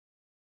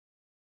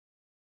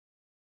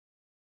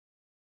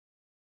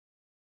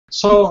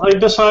So I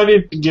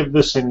decided to give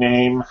this a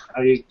name.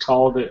 I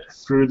called it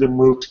Through the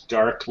Moot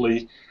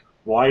Darkly.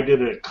 Why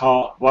did I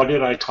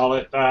call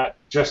it that?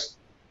 Just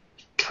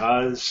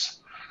because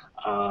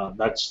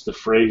that's the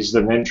phrase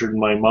that entered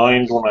my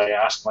mind when I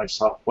asked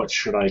myself, what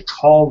should I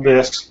call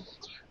this?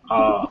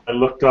 I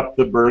looked up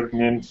the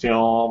Bergman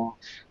film,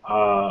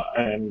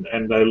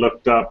 and I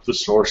looked up the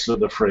source of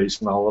the phrase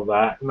and all of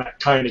that, and that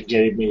kind of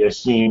gave me a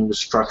theme to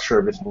structure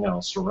everything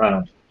else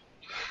around.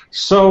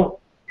 So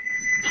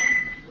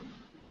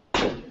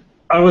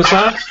I was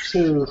asked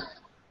to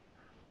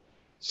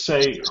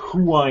say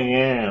who I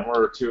am,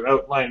 or to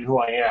outline who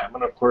I am,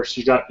 and of course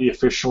you got the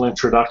official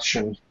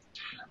introduction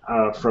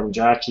from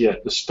Jackie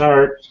at the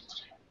start,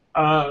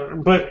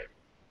 but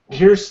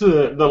here's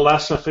the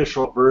less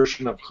official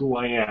version of who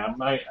I am.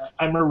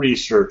 I'm a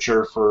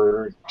researcher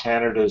for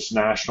Canada's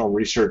National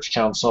Research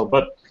Council,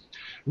 but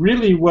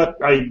really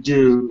what I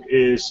do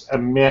is a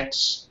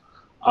mix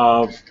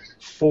of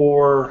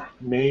four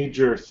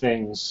major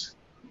things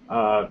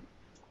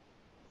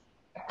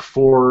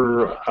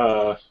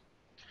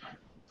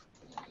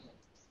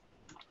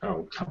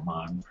oh, come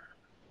on.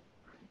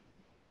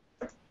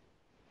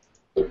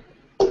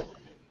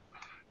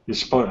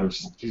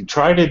 You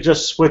try to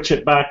just switch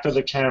it back to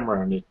the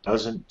camera, and it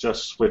doesn't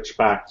just switch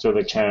back to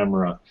the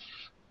camera.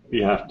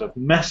 You have to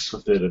mess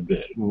with it a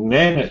bit, and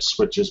then it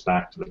switches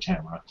back to the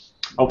camera.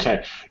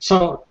 Okay,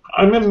 so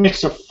I'm a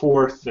mix of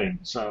four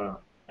things,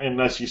 and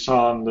as you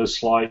saw on the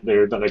slide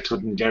there that I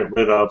couldn't get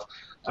rid of,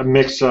 a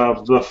mix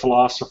of the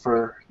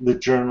philosopher, the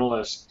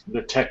journalist,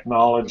 the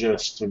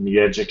technologist, and the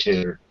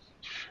educator.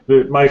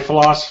 My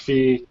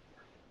philosophy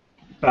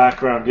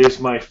background is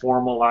my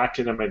formal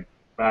academic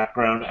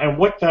background, and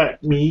what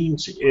that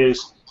means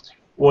is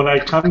when I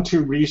come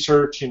to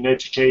research in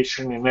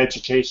education and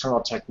educational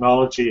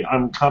technology,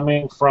 I'm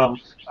coming from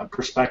a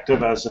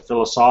perspective as a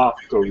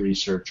philosophical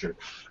researcher.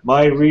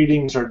 My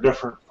readings are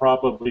different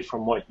probably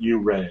from what you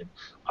read.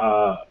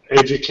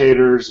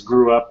 Educators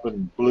grew up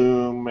in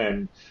Bloom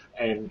and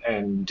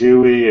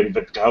Dewey and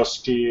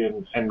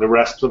Vygotsky and the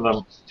rest of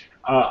them.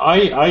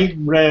 I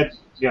read,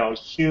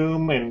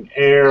 Hume and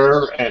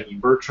Eyre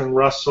and Bertrand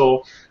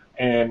Russell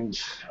and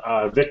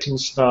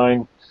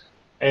Wittgenstein,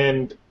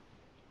 and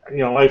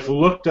I've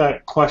looked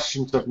at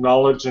questions of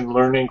knowledge and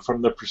learning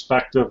from the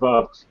perspective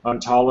of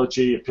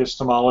ontology,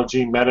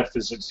 epistemology,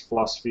 metaphysics,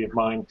 philosophy of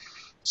mind.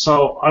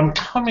 So I'm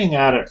coming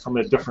at it from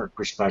a different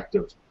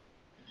perspective.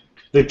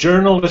 The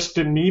journalist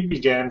in me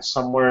began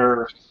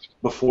somewhere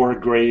before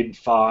grade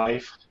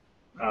 5.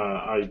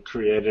 I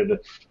created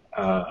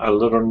a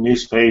little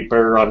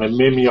newspaper on a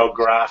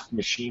mimeograph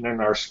machine in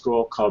our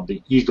school called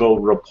the Eagle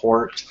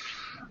Report.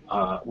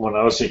 When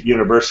I was at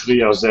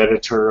university, I was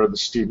editor of the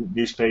student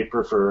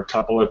newspaper for a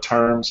couple of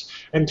terms,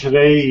 and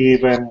today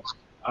even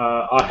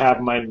I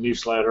have my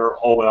newsletter,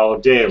 OL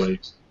Daily.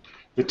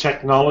 The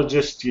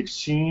technologist you've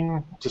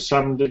seen to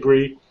some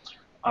degree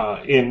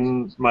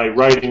in my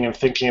writing and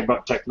thinking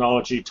about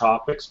technology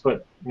topics,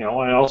 but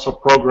I also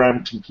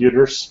program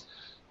computers.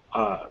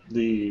 My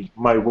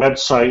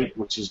website,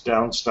 which is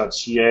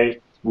downs.ca,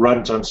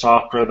 runs on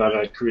software that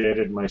I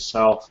created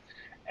myself.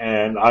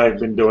 And I've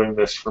been doing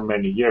this for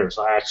many years.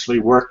 I actually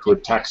worked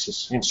with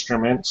Texas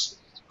Instruments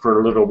for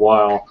a little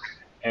while,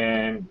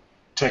 and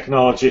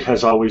technology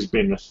has always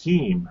been a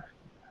theme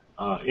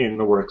in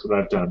the work that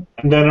I've done.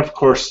 And then, of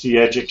course, the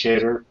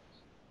educator.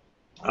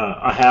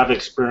 I have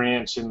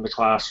experience in the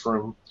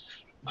classroom.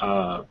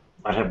 I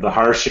have the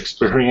harsh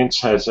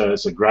experience as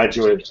a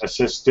graduate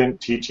assistant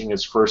teaching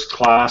his first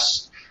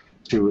class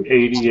to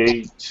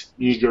 88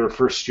 eager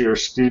first-year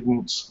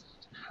students.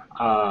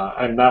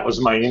 And that was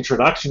my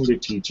introduction to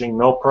teaching.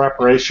 No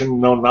preparation,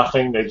 no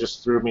nothing. They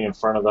just threw me in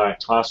front of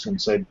that classroom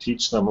and said,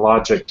 teach them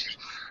logic.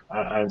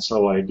 And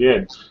so I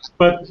did.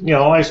 But,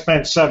 I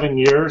spent 7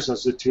 years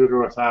as a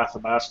tutor with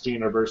Athabasca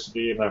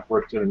University, and I've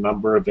worked in a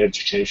number of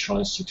educational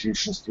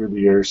institutions through the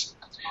years.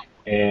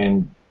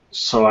 And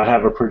so I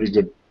have a pretty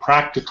good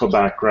practical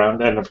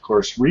background. And, of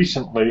course,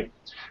 recently,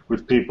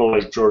 with people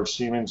like George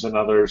Siemens and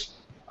others,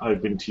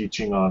 I've been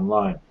teaching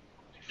online.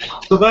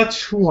 So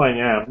that's who I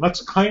am.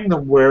 That's kind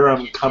of where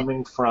I'm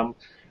coming from.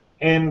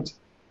 And,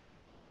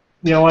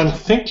 I'm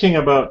thinking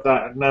about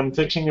that, and I'm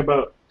thinking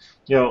about,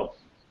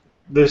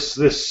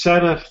 this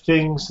set of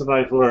things that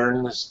I've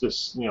learned,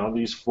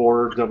 these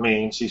four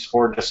domains, these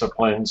four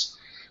disciplines,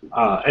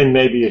 and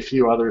maybe a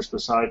few others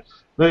beside.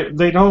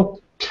 They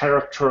don't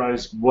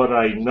characterize what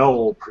I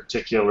know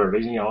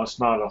particularly. It's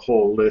not a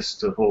whole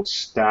list, a whole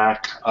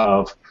stack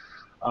of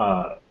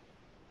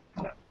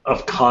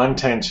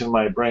content in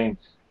my brain.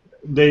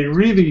 They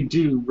really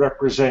do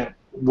represent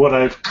what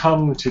I've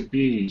come to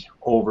be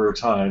over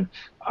time,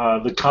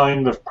 the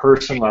kind of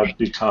person I've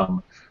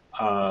become,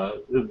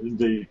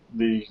 the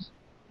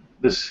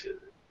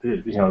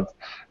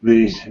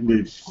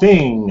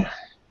thing,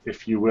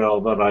 if you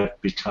will, that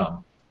I've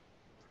become.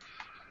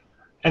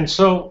 And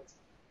so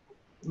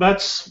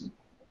that's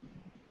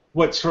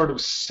what sort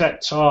of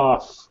sets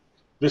off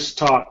this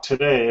talk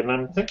today. And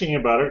I'm thinking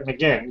about it, and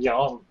again,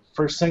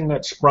 first thing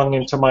that sprung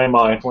into my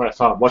mind when I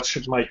thought, what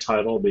should my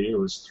title be? It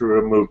was Through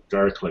a MOOC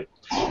Darkly.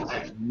 I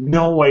have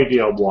no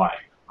idea why.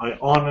 I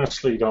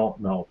honestly don't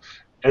know.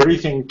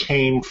 Everything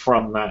came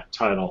from that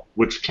title,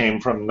 which came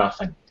from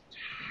nothing.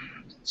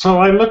 So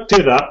I looked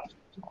it up,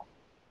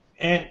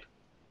 and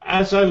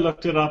as I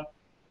looked it up,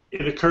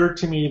 it occurred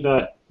to me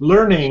that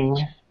learning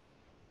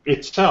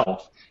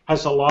itself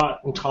has a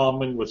lot in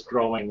common with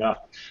growing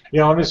up.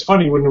 And it's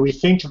funny, when we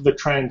think of the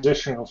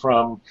transition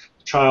from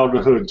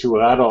childhood to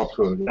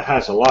adulthood, it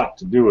has a lot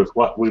to do with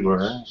what we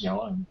learn.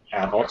 And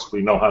adults,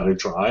 we know how to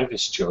drive.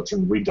 As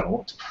children, we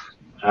don't.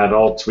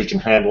 Adults, we can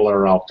handle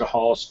our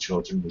alcohol. As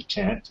children, we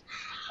can't.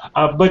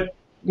 But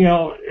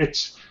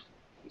it's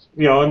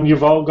and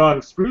you've all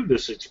gone through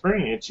this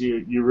experience.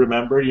 You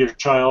remember your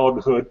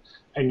childhood,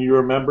 and you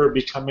remember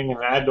becoming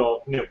an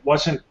adult, and it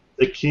wasn't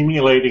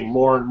accumulating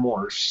more and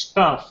more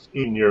stuff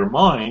in your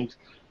mind.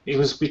 It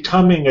was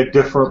becoming a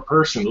different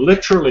person,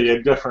 literally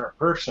a different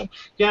person.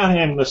 Yeah, I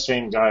am the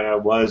same guy I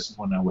was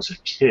when I was a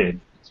kid,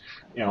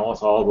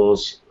 with all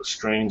those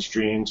strange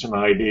dreams and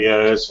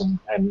ideas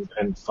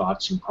and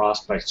thoughts and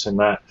prospects and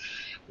that.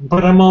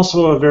 But I'm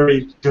also a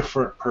very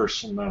different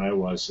person than I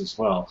was as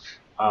well.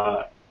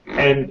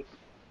 And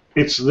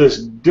it's this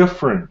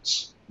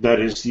difference that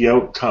is the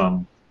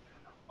outcome,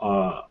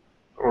 or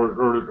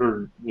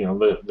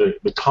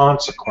the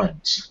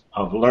consequence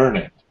of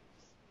learning.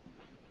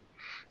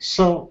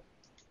 So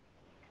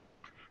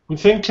we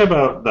think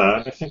about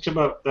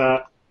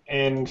that,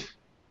 and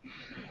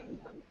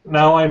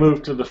now I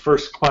move to the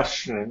first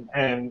question,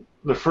 and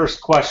the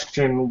first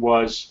question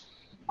was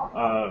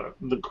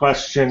the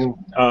question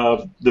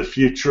of the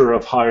future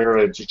of higher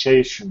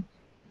education.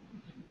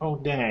 Oh,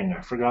 dang,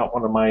 I forgot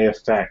one of my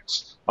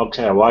effects.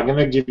 Okay, well, I'm going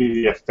to give you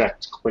the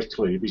effect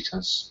quickly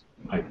because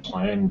I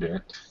planned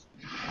it.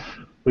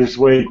 There's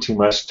way too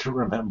much to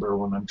remember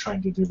when I'm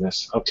trying to do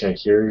this. Okay,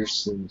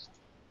 here's the...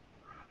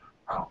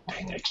 Oh,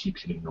 dang, I keep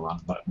hitting the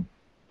wrong button.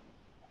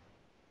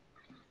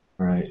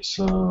 All right,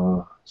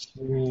 so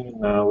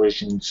now we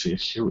can see.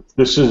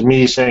 This is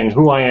me saying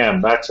who I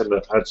am. That's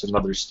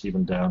another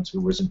Stephen Downs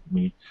who isn't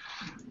me.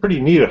 Pretty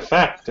neat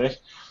effect, eh?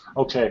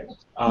 Okay,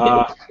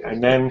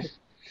 and then...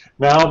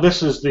 Now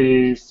this is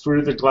the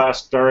Through the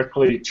Glass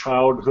Darkly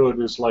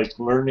Childhood is Like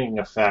Learning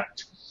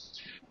effect.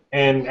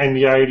 And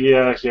the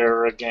idea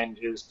here, again,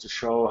 is to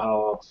show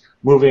how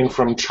moving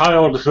from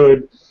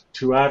childhood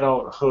to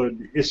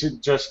adulthood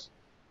isn't just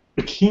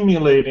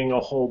accumulating a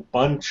whole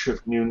bunch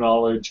of new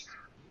knowledge.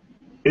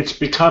 It's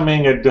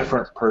becoming a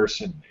different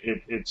person.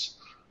 It's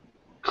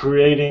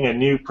creating a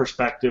new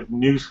perspective,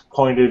 new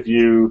point of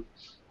view,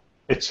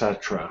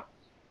 etc.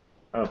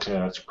 Okay,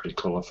 that's a pretty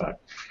cool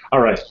effect. All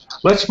right,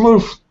 let's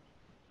move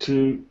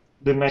to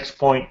the next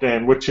point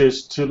then, which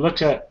is to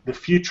look at the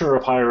future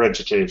of higher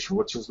education,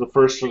 which is the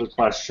first of the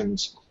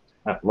questions,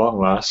 at long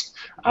last,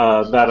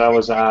 that I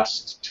was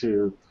asked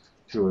to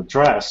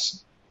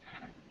address.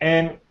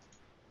 And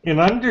in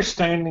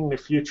understanding the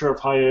future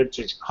of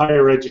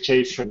higher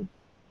education,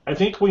 I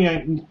think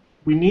we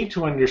need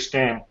to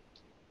understand,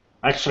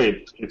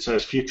 actually it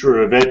says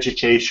future of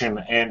education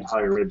and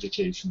higher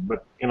education,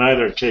 but in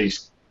either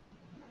case,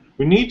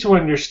 we need to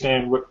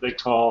understand what they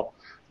call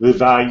the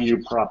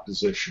value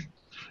proposition.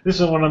 This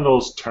is one of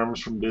those terms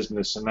from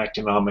business and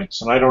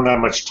economics, and I don't have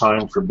much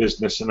time for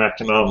business and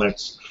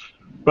economics,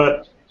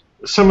 but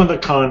some of the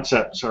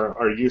concepts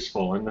are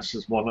useful, and this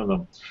is one of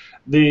them.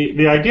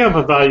 The idea of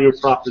a value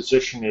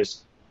proposition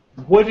is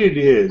what it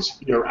is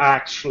you're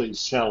actually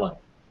selling.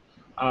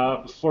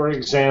 For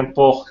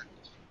example,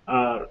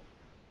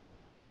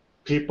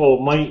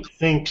 people might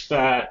think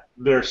that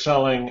they're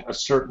selling a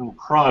certain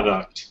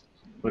product,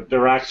 but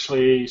they're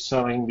actually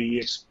selling the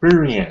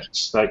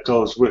experience that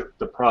goes with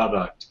the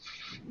product.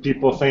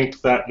 People think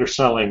that they're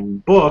selling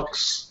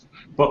books,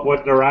 but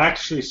what they're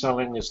actually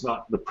selling is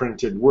not the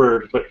printed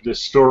word, but the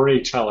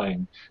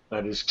storytelling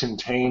that is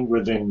contained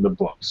within the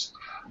books.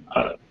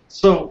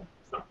 So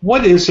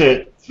what is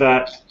it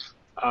that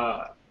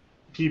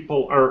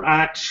people are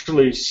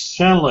actually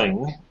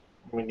selling?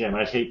 And again,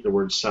 I hate the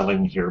word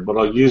selling here, but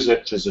I'll use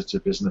it because it's a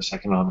business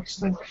economics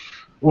thing.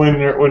 When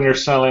you're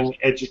selling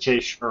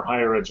education or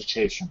higher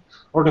education,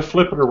 or to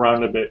flip it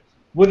around a bit,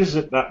 what is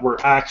it that we're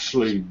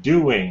actually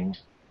doing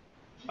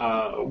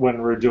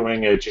when we're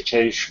doing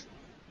education?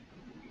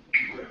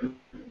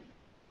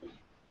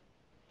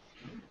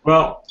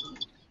 Well,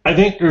 I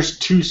think there's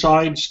two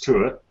sides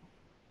to it,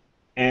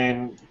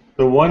 and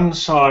the one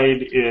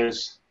side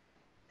is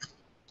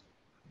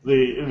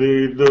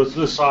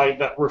the side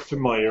that we're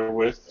familiar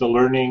with, the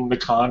learning, the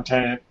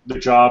content, the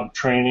job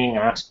training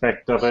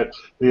aspect of it,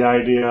 the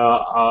idea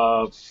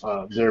of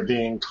there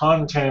being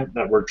content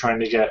that we're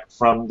trying to get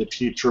from the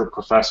teacher or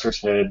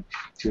professor's head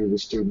to the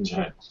student's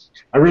head.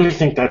 I really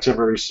think that's a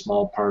very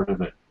small part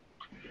of it.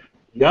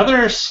 The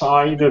other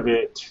side of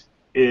it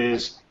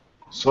is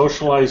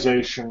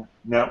socialization,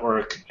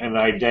 network, and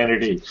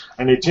identity.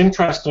 And it's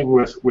interesting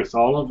with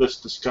all of this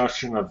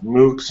discussion of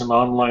MOOCs and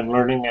online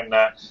learning and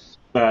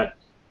that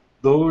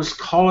those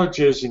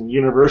colleges and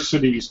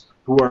universities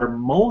who are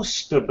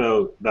most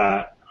about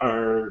that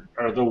are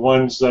the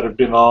ones that have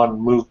been on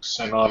MOOCs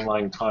and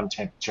online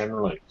content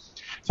generally.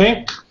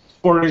 Think,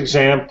 for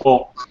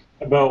example,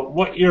 about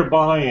what you're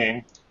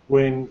buying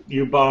when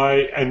you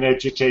buy an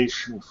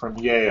education from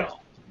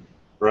Yale,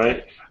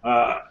 right?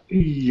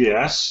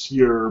 Yes,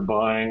 you're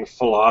buying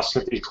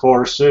philosophy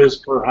courses,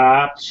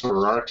 perhaps,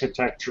 or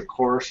architecture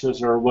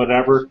courses, or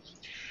whatever.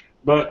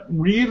 But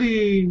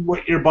really,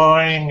 what you're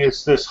buying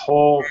is this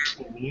whole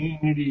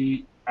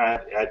community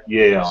at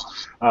Yale.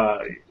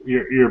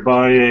 You're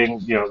buying,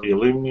 the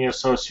Alumni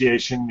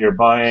Association. You're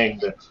buying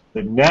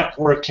the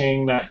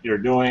networking that you're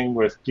doing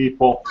with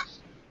people.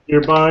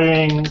 You're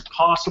buying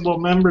possible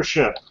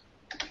membership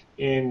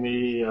in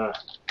the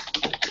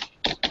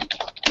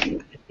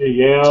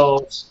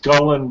Yale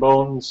Skull and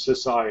Bones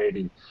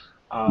Society,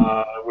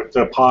 with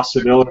the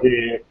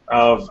possibility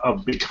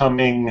of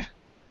becoming,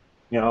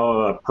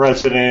 a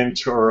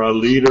president or a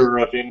leader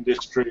of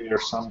industry or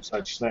some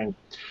such thing.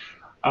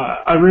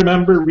 I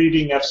remember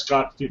reading F.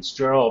 Scott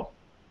Fitzgerald,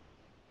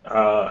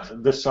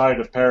 This Side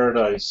of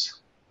Paradise,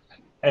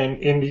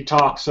 and he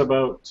talks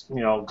about,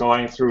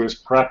 going through his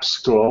prep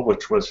school,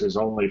 which was his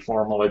only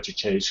formal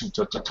education,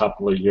 took a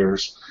couple of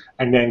years,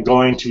 and then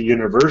going to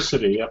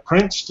university at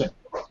Princeton.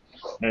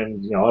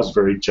 And, I was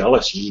very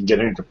jealous. You can get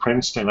into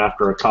Princeton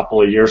after a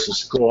couple of years of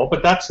school,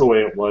 but that's the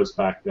way it was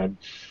back then.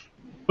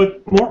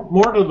 But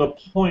more to the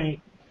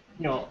point,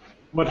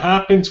 what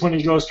happens when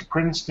he goes to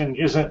Princeton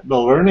isn't the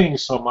learning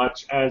so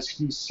much as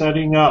he's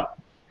setting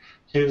up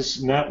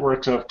his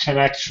network of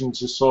connections,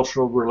 his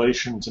social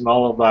relations, and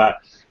all of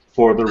that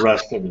for the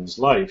rest of his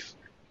life.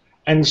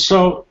 And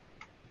so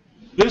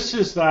this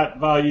is that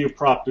value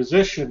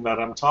proposition that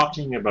I'm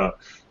talking about.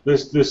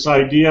 This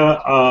idea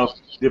of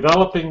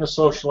developing the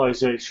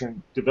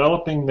socialization,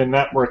 developing the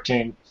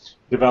networking,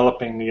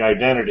 developing the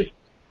identity.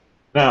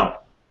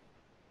 Now,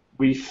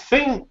 we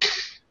think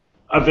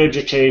of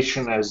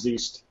education as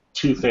these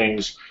two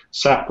things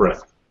separate.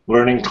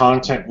 Learning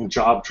content and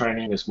job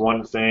training is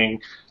one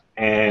thing,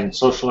 and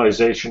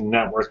socialization,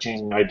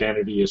 networking,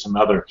 identity is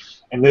another.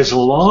 And as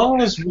long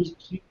as we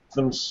keep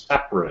them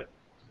separate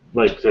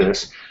like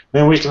this,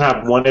 then we can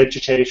have one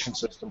education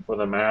system for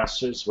the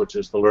masses, which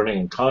is the learning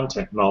and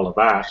content and all of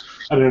that,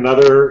 and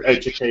another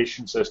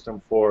education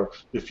system for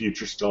the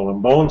future Skull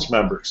and Bones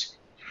members.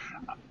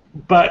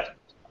 But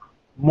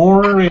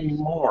more and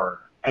more,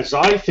 as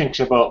I think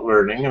about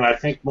learning, and I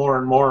think more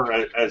and more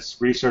as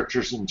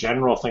researchers in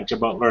general think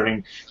about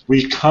learning,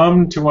 we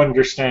come to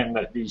understand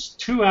that these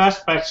two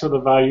aspects of the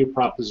value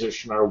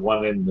proposition are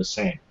one and the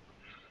same.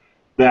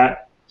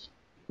 That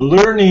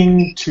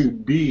learning to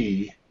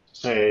be,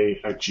 say,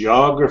 a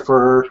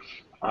geographer,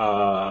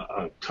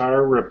 a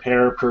car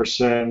repair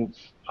person,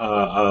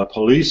 a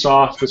police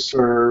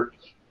officer,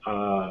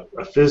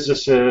 a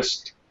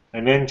physicist,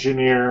 an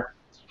engineer,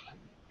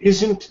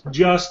 isn't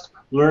just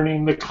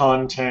learning the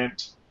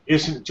content,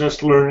 isn't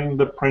just learning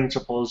the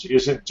principles,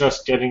 isn't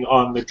just getting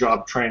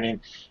on-the-job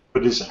training,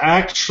 but is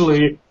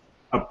actually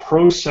a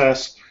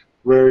process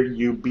where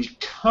you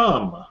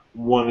become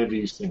one of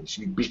these things.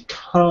 You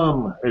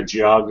become a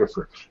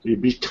geographer. You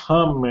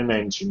become an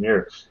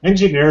engineer.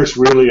 Engineers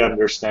really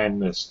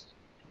understand this.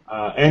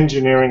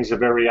 Engineering is a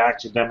very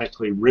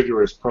academically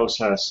rigorous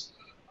process,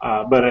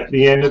 but at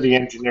the end of the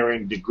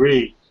engineering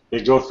degree,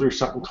 they go through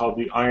something called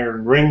the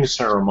Iron Ring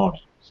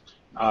ceremony.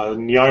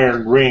 And the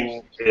iron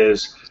ring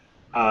is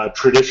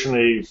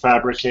traditionally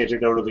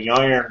fabricated out of the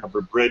iron of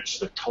a bridge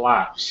that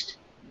collapsed.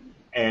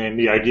 And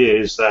the idea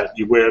is that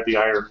you wear the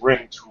iron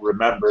ring to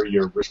remember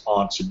your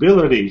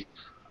responsibility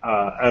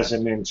as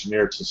an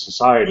engineer to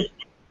society.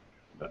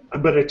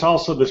 But it's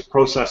also this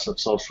process of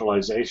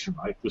socialization,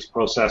 right? This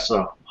process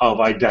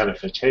of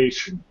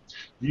identification.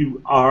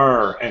 You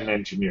are an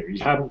engineer.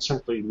 You haven't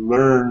simply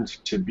learned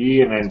to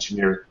be an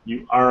engineer.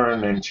 You are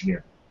an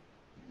engineer.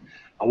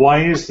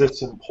 Why is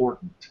this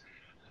important?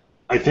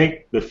 I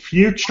think the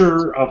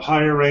future of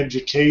higher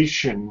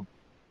education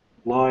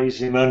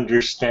lies in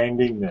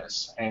understanding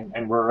this.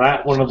 And we're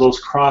at one of those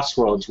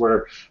crossroads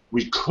where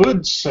we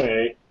could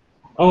say,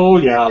 oh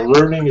yeah,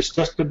 learning is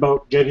just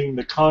about getting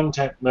the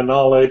content and the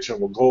knowledge, and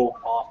we'll go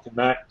off in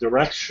that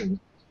direction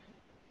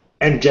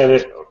and get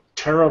it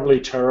terribly,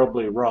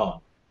 terribly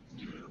wrong.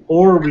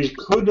 Or we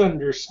could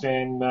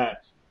understand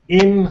that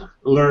in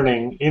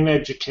learning, in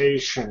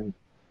education,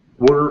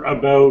 we're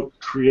about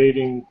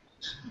creating,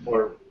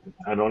 or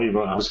I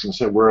was going to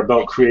say we're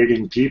about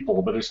creating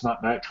people, but it's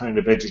not that kind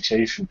of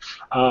education.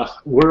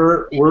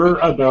 We're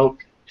about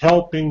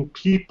helping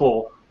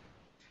people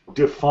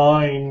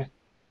define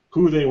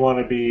who they want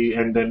to be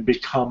and then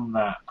become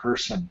that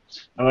person.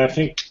 And I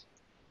think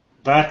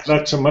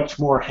that's a much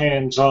more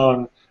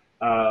hands-on,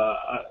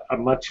 a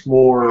much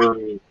more,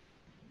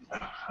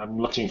 I'm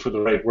looking for the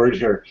right word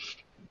here,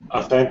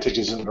 authentic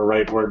isn't the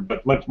right word,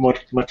 but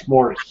much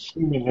more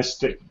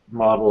humanistic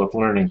model of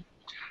learning.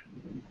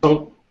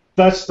 So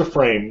that's the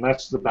frame,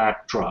 that's the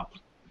backdrop.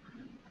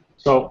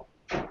 So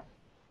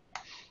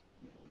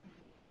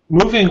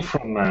moving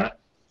from that,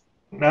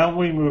 now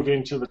we move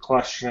into the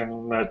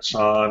question that's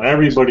on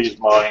everybody's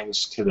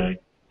minds today.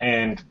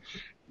 And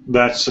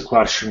That's the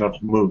question of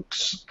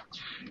MOOCs.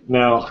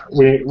 Now,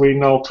 we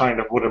know kind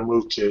of what a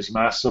MOOC is,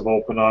 massive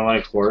open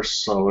online course.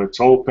 So it's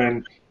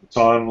open, it's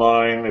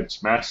online,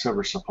 it's massive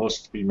or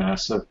supposed to be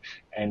massive,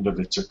 and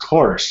it's a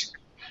course.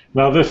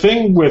 Now, the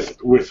thing with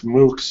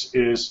MOOCs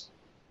is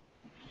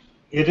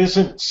it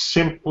isn't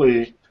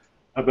simply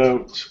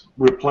about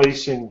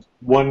replacing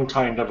one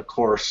kind of a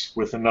course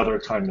with another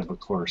kind of a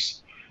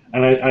course.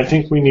 And I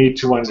think we need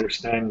to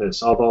understand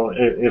this, although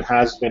it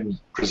has been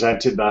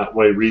presented that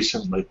way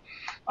recently.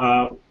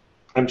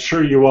 I'm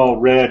sure you all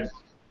read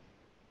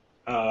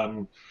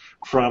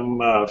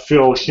from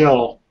Phil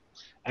Hill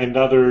and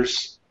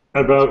others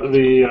about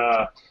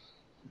the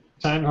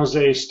San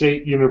Jose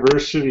State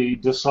University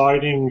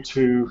deciding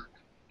to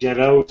get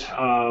out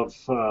of,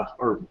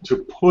 or to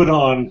put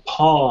on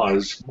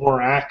pause,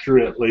 more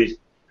accurately,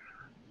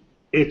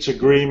 its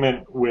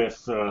agreement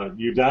with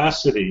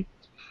Udacity.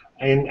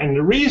 And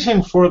the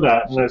reason for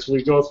that, and as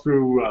we go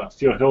through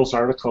Phil Hill's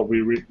article,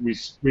 we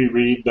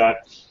read that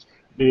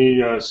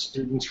the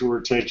students who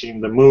were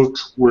taking the MOOC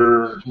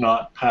were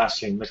not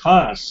passing the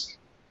class,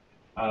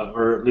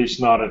 or at least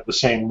not at the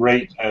same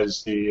rate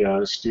as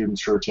the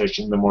students who were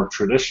taking the more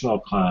traditional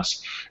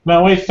class.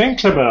 Now, I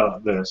think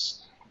about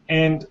this,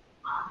 and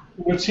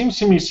what seems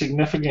to me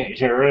significant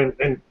here,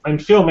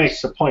 and Phil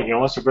makes the point, you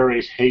know, it's a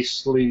very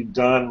hastily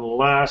done,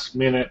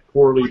 last-minute,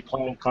 poorly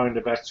planned kind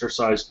of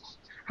exercise,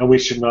 and we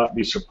should not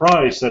be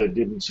surprised that it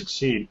didn't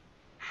succeed.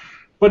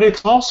 But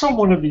it's also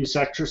one of these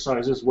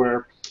exercises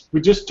where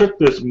we just took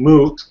this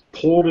MOOC,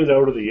 pulled it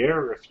out of the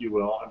air, if you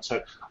will, and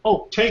said,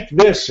 oh, take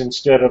this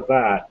instead of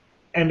that,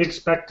 and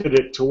expected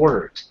it to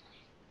work.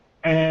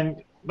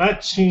 And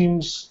that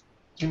seems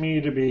to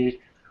me to be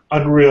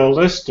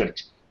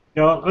unrealistic.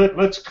 You know,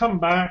 let's come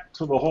back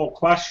to the whole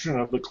question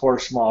of the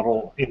course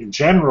model in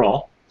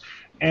general,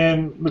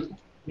 and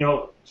you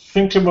know,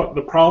 think about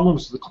the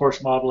problems of the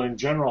course model in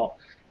general.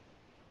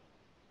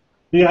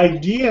 The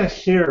idea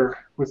here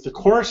with the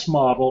course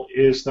model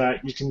is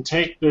that you can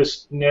take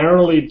this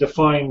narrowly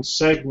defined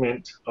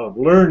segment of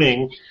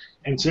learning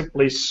and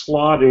simply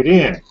slot it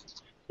in,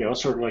 you know,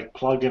 sort of like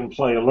plug and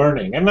play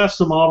learning, and that's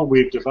the model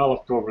we've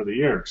developed over the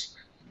years.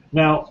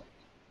 Now,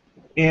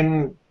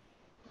 in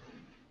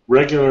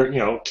regular, you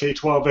know,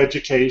 K-12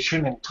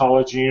 education and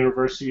college and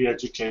university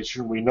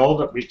education, we know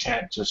that we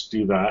can't just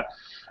do that.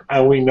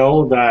 And we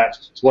know that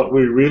what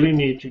we really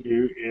need to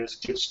do is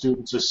give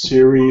students a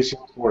series of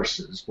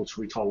courses, which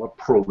we call a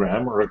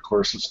program or a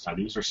course of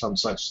studies or some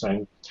such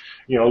thing,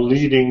 you know,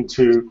 leading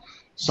to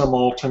some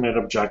ultimate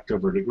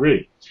objective or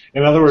degree.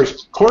 In other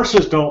words,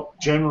 courses don't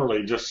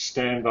generally just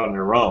stand on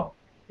their own,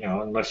 you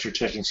know, unless you're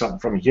taking something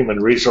from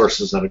human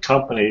resources at a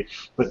company,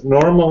 but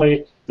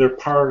normally they're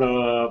part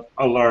of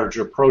a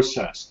larger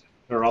process.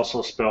 They're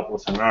also spelt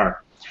with an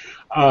R.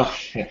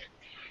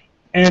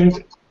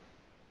 And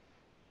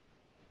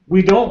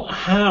we don't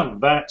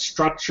have that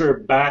structure,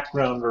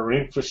 background, or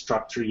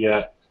infrastructure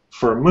yet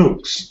for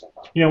MOOCs.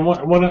 You know,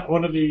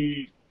 one of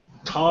the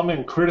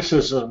common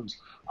criticisms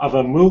of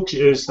a MOOC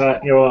is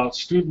that, you know,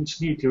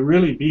 students need to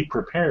really be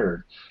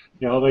prepared.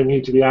 You know, they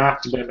need to be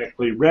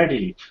academically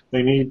ready.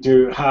 They need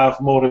to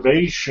have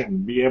motivation,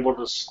 be able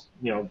to,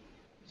 you know,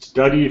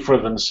 study for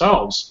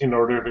themselves in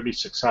order to be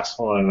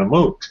successful in a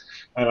MOOC.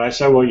 And I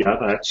say, well, yeah,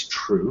 that's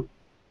true.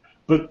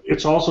 But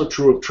it's also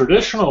true of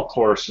traditional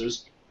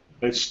courses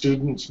that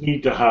students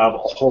need to have a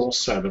whole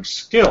set of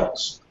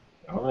skills.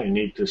 You know, they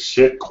need to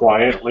sit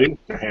quietly,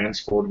 with their hands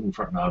folded in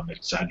front. No, I'm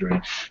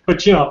exaggerating.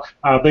 But, you know,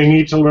 they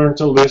need to learn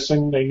to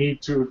listen. They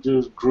need to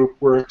do group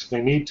work.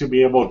 They need to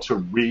be able to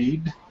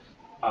read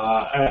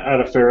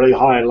at a fairly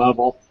high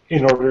level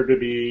in order to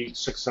be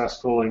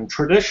successful in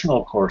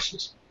traditional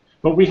courses.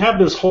 But we have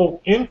this whole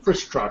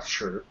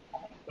infrastructure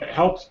that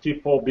helps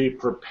people be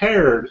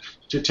prepared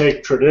to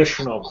take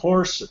traditional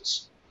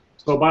courses.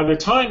 So by the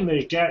time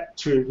they get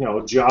to, you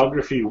know,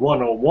 Geography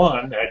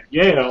 101 at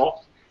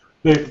Yale,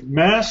 they've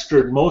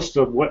mastered most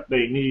of what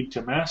they need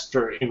to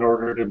master in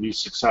order to be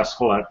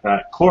successful at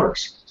that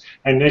course.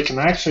 And they can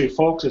actually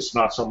focus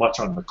not so much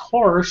on the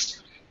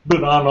course,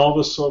 but on all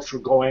the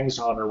social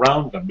goings-on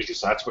around them, because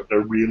that's what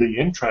they're really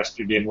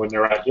interested in when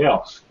they're at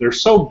Yale. They're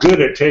so good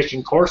at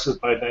taking courses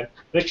by then,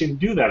 they can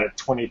do that at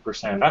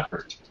 20%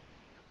 effort.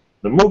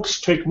 The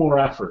MOOCs take more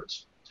effort,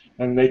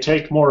 and they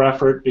take more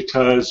effort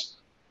because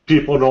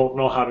people don't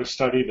know how to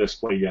study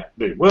this way yet.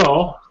 They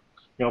will.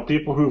 You know,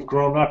 people who've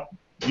grown up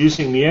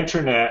using the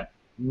internet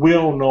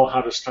will know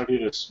how to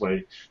study this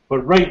way. But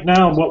right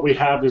now, what we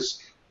have is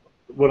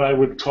what I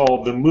would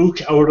call the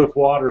MOOC out of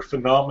water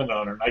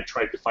phenomenon. And I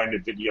tried to find a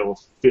video of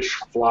fish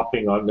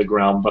flopping on the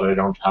ground, but I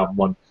don't have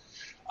one.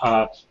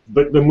 But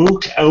the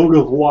MOOC out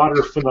of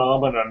water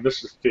phenomenon,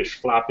 this is fish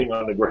flopping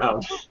on the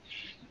ground.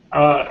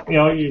 You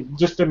know, you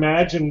just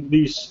imagine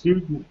these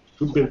students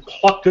who've been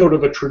plucked out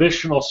of a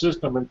traditional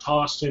system and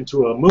tossed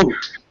into a MOOC.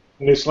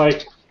 And it's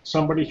like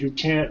somebody who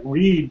can't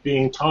read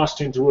being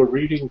tossed into a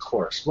reading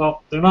course.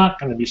 Well, they're not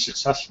going to be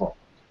successful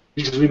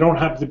because we don't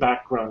have the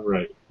background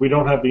right. We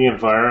don't have the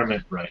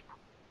environment right.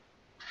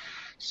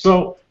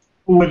 So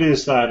what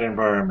is that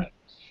environment?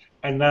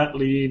 And that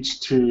leads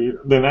to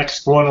the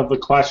next one of the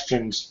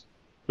questions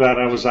that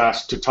I was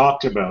asked to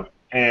talk about.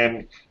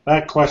 And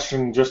that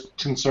question just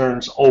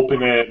concerns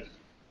open ed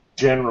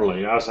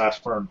generally. I was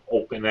asked for an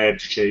open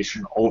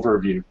education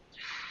overview.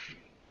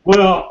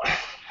 Well,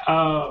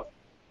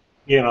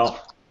 you know,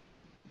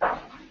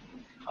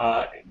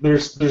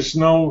 there's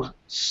no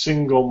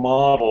single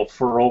model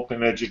for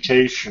open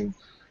education,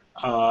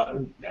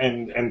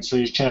 and so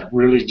you can't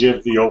really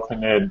give the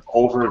open ed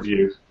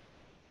overview.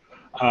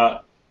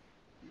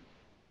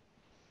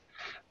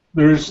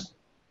 There's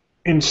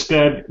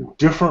instead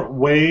different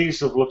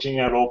ways of looking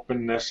at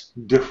openness,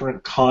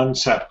 different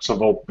concepts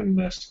of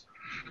openness.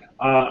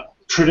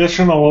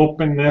 Traditional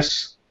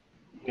openness,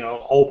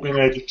 open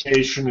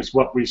education is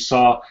what we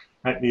saw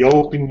at the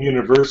Open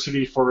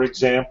University, for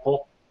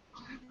example,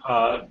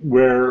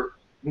 where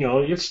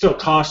it still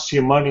costs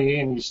you money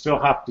and you still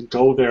have to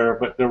go there,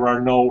 but there are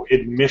no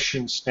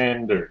admission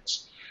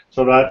standards.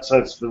 So that's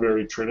the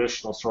very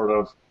traditional sort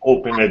of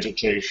open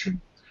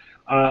education.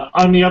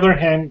 On the other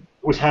hand,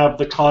 we have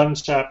the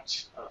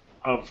concept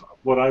of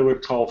what I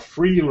would call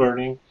free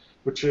learning,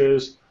 which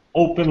is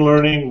open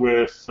learning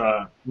with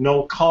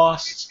no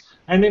costs,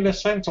 and in a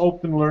sense,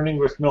 open learning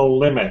with no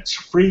limits.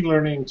 Free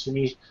learning to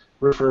me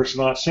refers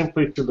not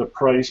simply to the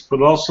price,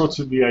 but also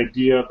to the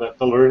idea that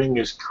the learning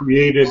is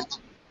created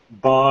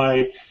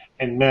by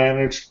and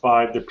managed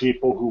by the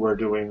people who are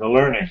doing the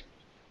learning.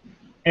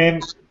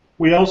 And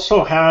we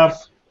also have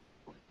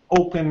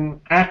open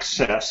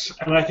access,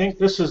 and I think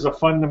this is a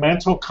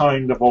fundamental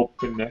kind of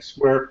openness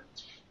where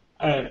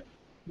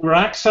we're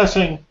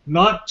accessing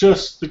not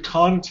just the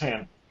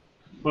content,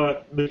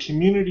 but the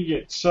community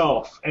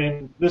itself.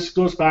 And this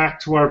goes back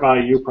to our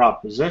value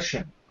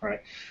proposition,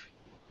 right?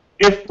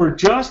 If we're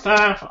just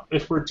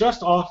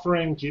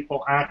offering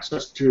people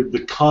access to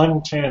the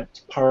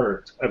content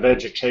part of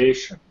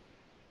education,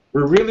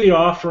 we're really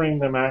offering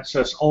them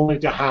access only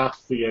to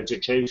half the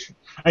education,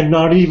 and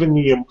not even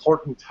the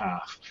important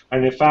half.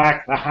 And in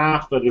fact, the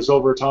half that is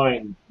over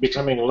time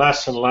becoming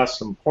less and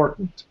less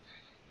important.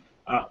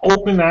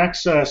 Open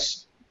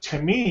access,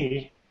 to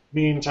me,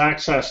 means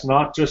access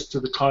not just to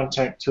the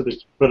content,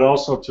 but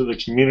also to the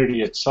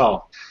community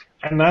itself.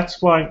 And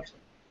that's why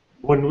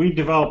when we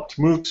developed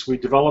MOOCs, we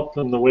developed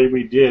them the way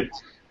we did,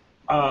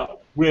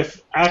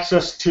 with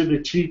access to the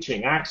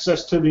teaching,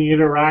 access to the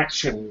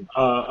interaction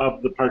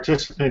of the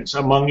participants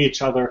among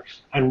each other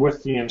and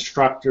with the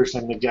instructors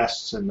and the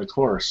guests in the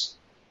course.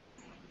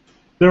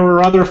 There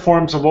are other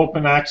forms of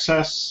open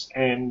access,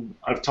 and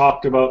I've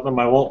talked about them.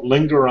 I won't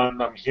linger on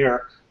them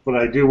here, but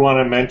I do want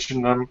to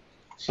mention them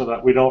so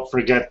that we don't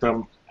forget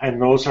them.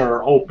 And those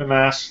are open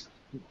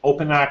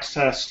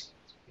access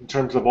in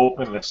terms of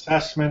open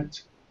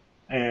assessment,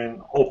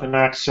 and open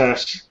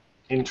access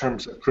in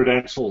terms of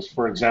credentials,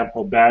 for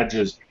example,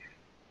 badges.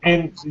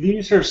 And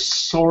these are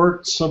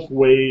sorts of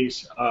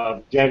ways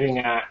of getting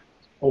at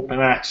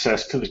open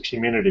access to the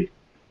community.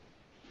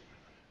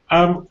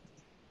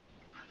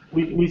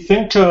 We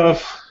think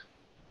of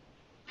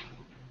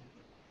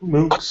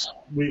MOOCs,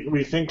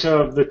 we think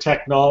of the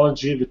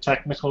technology, the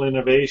technical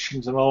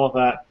innovations and all of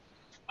that,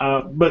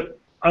 but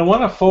I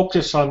want to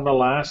focus on the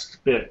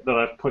last bit that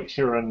I've put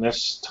here in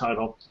this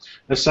title,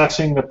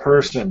 assessing the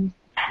person,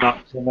 not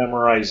the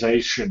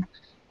memorization.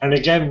 And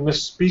again,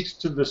 this speaks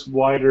to this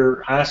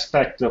wider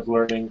aspect of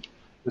learning,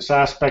 this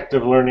aspect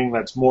of learning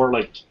that's more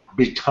like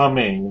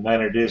becoming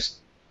than it is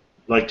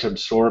like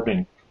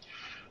absorbing.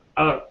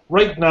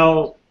 Right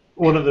now,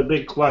 one of the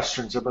big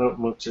questions about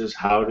MOOCs is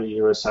how do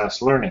you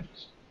assess learning?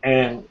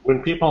 And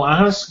when people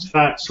ask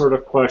that sort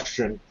of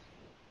question,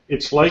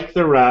 it's like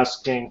they're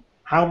asking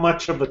how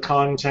much of the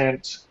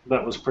content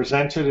that was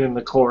presented in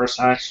the course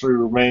actually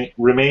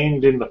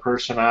remained in the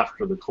person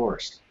after the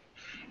course.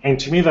 And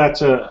to me,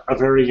 that's a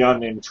very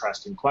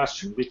uninteresting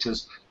question,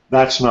 because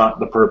that's not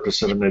the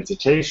purpose of an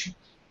education.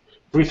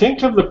 If we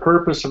think of the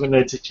purpose of an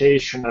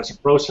education as a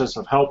process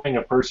of helping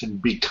a person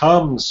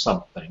become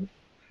something,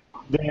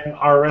 then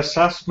our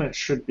assessment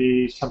should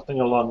be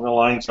something along the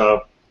lines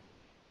of,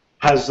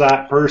 has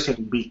that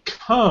person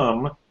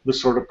become the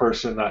sort of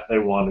person that they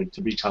wanted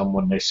to become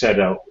when they set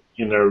out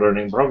in their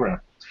learning program?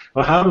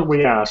 Well, how do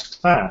we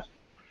ask that?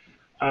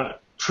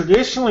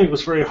 Traditionally, it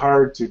was very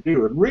hard to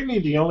do, and really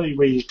the only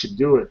way you could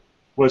do it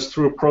was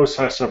through a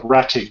process of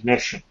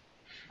recognition.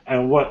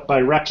 And by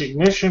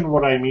recognition,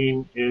 what I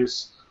mean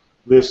is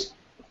this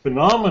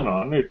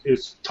phenomenon.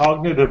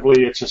 Cognitively,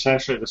 it's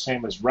essentially the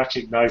same as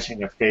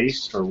recognizing a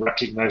face, or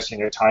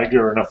recognizing a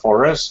tiger in a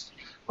forest,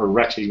 or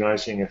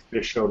recognizing a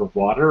fish out of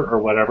water, or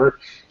whatever.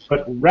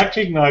 But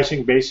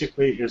recognizing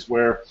basically is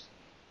where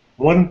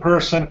one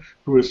person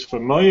who is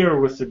familiar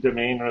with the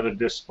domain or the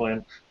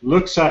discipline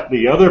looks at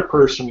the other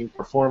person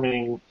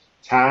performing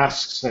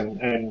tasks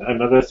and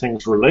other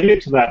things related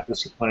to that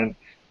discipline,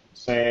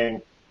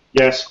 saying,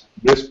 yes,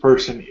 this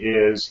person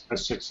is a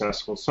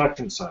successful such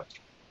and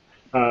such.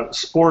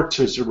 Sports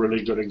is a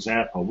really good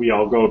example. We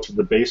all go to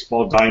the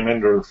baseball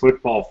diamond or the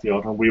football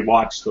field and we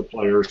watch the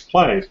players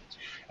play.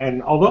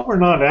 And although we're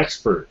not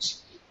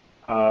experts,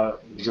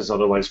 because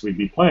otherwise we'd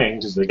be playing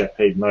because they get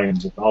paid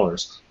millions of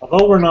dollars.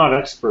 Although we're not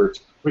experts,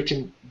 we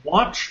can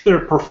watch their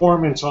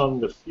performance on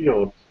the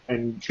field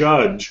and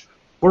judge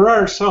for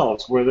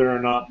ourselves whether or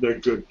not they're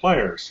good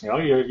players. You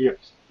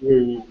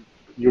know,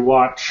 you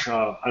watch,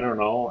 I don't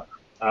know,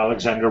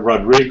 Alexander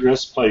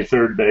Rodriguez play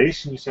third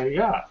base, and you say,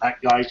 yeah,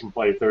 that guy can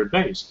play third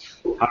base.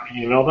 How do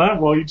you know that?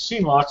 Well, you've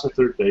seen lots of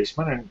third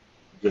basemen, and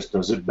he just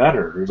does it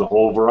better. There's a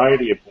whole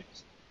variety of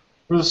things.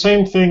 Well, the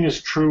same thing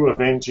is true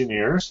of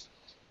engineers.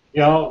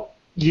 You know,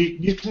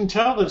 you can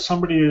tell that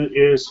somebody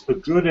is a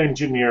good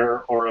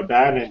engineer or a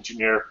bad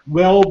engineer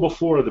well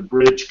before the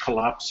bridge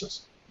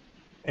collapses.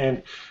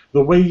 And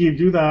the way you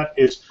do that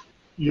is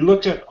you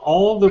look at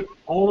all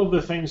of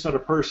the things that a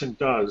person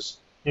does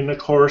in the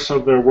course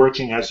of their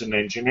working as an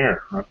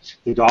engineer. Right?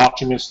 The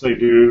documents they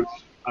do,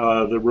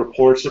 the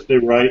reports that they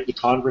write, the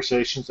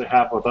conversations they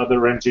have with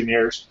other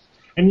engineers.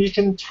 And you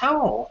can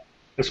tell,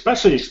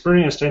 especially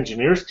experienced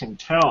engineers can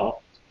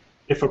tell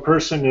if a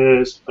person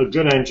is a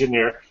good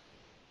engineer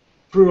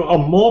through a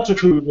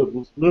multitude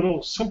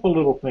of simple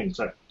little things.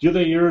 Like, do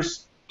they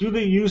use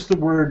the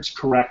words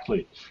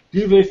correctly?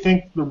 Do they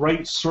think the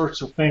right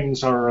sorts of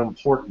things are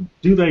important?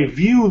 Do they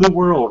view the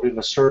world in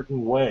a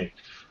certain way?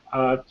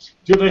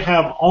 Do they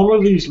have all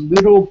of these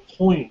little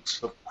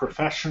points of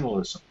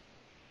professionalism?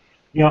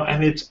 You know,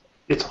 and it's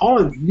all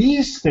of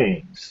these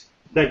things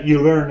that you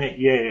learn at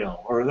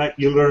Yale or that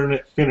you learn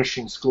at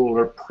finishing school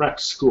or prep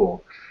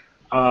school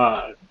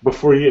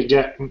before you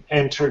get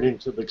entered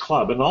into the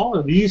club. And all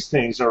of these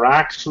things are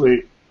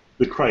actually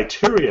the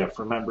criteria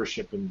for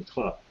membership in the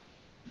club.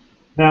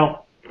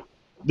 Now,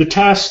 the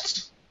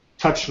tests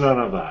touch none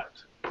of that.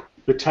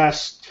 The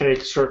tests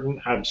take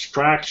certain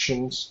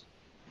abstractions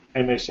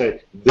and they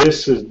say,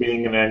 this is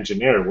being an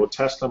engineer. We'll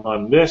test them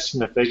on this,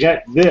 and if they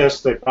get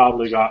this, they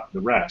probably got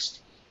the rest.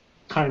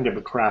 Kind of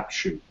a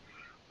crapshoot.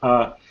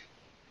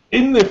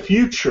 In the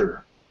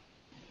future,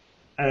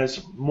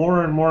 as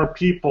more and more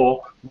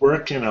people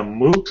work in a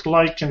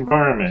MOOC-like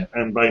environment,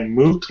 and by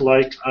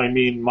MOOC-like, I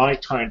mean my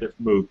kind of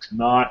MOOC,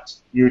 not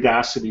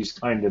Udacity's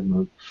kind of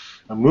MOOC.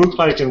 A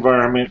MOOC-like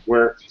environment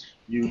where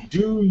you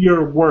do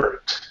your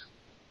work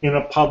in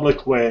a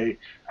public way,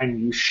 and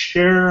you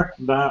share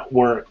that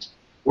work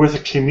with a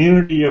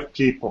community of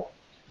people.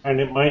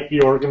 And it might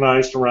be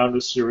organized around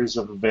a series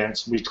of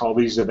events. We call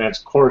these events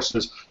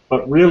courses,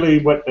 but really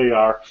what they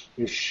are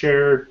is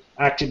shared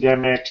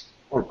academic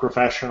or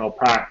professional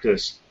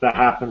practice that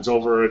happens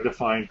over a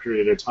defined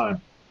period of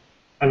time.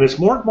 And as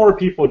more and more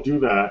people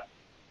do that,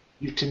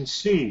 you can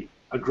see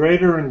a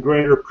greater and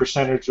greater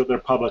percentage of their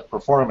public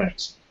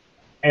performance.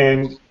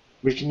 And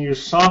we can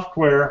use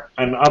software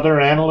and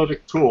other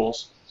analytic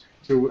tools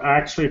to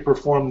actually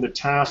perform the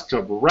task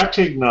of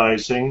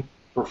recognizing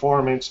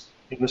performance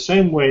in the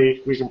same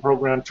way we can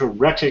program to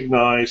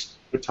recognize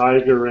the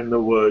tiger in the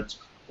woods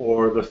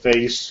or the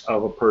face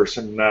of a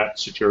person that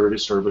security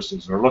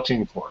services are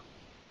looking for.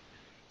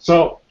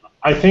 So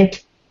I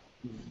think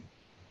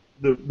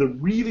the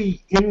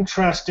really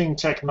interesting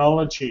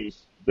technology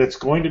that's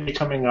going to be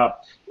coming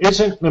up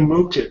isn't the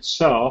MOOC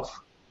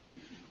itself.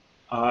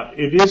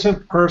 It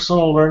isn't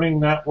personal learning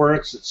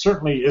networks. It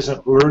certainly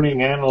isn't learning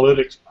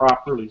analytics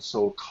properly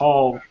so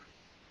called,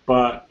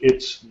 but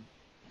it's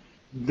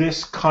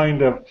this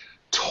kind of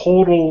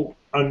total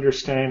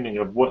understanding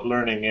of what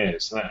learning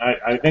is.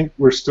 I think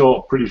we're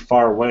still pretty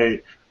far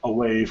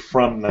away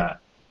from that.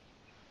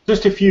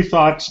 Just a few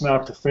thoughts now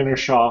to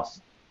finish off.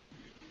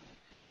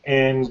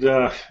 And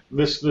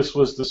this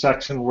was the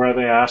section where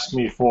they asked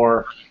me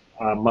for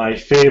my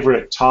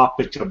favorite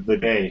topic of the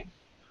day.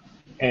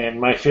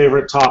 And my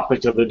favorite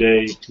topic of the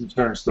day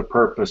concerns the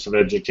purpose of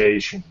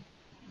education.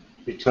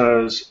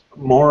 Because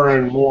more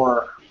and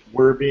more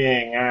we're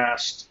being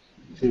asked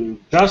to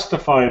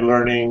justify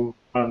learning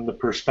from the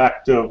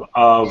perspective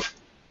of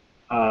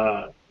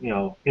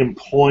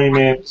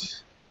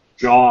employment,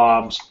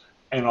 jobs,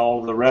 and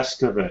all the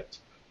rest of it.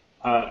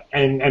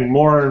 And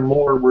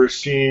more we're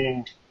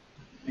seeing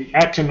the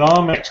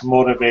economic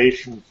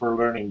motivation for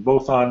learning,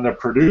 both on the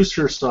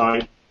producer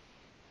side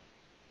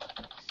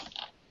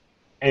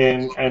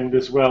and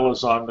as well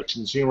as on the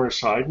consumer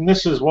side. And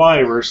this is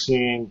why we're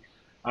seeing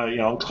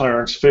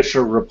Clarence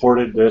Fisher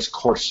reported this,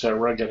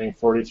 Coursera getting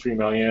 $43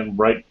 million,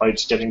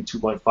 Brightbytes getting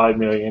 $2.5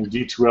 million,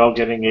 D2L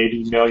getting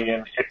 $80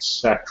 million,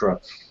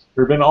 etc.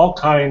 There have been all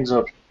kinds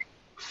of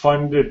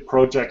funded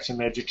projects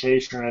in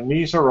education, and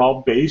these are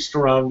all based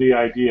around the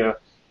idea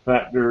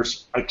that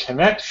there's a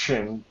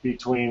connection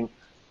between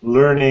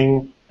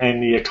learning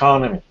and the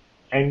economy.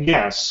 And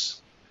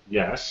yes,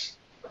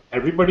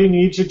 everybody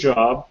needs a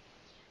job,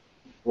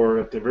 or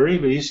at the very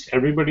least,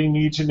 everybody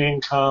needs an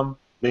income.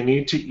 They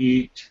need to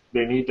eat.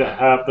 They need to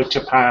have the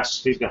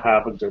capacity to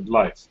have a good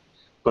life.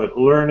 But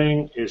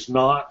learning is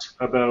not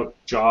about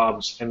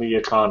jobs and the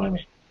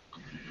economy.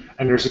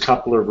 And there's a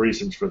couple of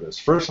reasons for this.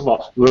 First of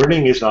all,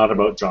 learning is not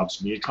about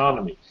jobs and the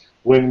economy.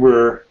 When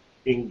we're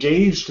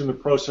engaged in the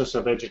process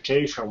of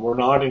education, we're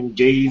not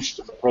engaged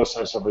in the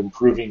process of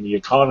improving the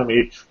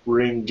economy.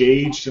 We're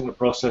engaged in the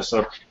process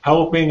of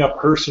helping a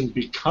person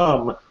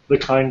become the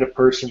kind of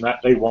person that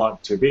they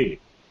want to be.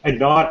 And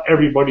not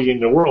everybody in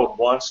the world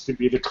wants to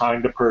be the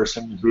kind of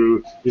person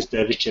who is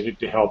dedicated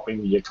to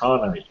helping the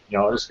economy. You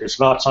know, it's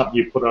not something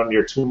you put on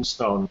your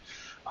tombstone.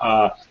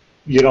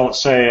 You don't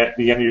say at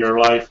the end of your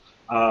life,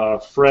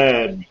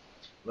 Fred,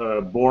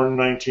 born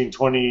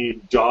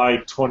 1920,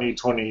 died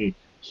 2020,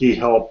 he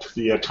helped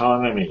the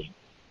economy.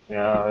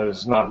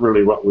 It's not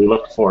really what we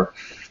look for.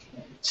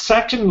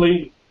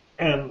 Secondly,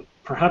 and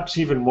perhaps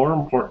even more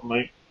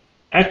importantly,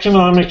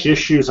 economic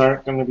issues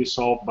aren't going to be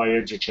solved by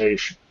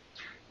education.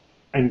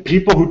 And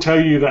people who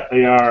tell you that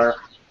they are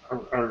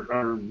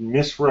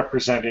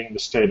misrepresenting the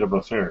state of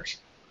affairs.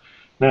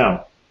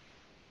 Now,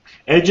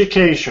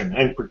 education,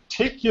 and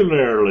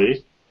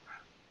particularly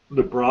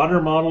the broader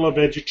model of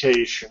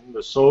education,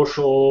 the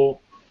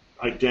social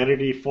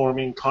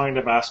identity-forming kind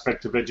of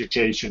aspect of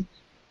education,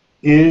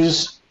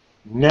 is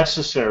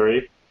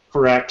necessary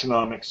for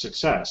economic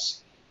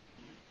success.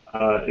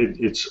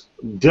 It's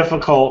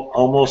difficult,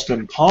 almost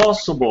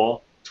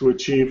impossible, to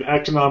achieve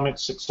economic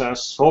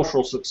success,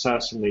 social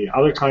success, and the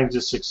other kinds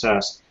of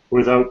success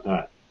without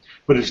that.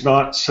 But it's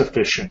not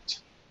sufficient.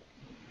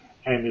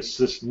 And it's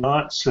this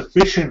not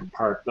sufficient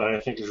part that I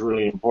think is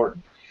really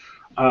important.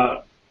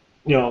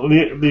 You know,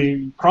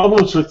 the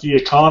problems with the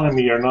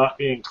economy are not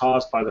being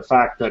caused by the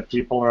fact that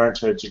people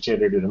aren't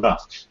educated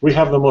enough. We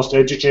have the most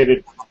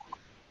educated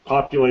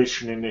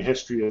population in the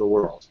history of the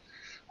world.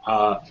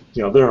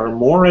 You know, there are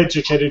more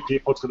educated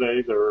people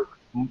today.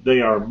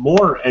 They are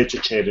more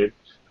educated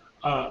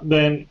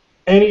than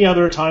any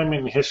other time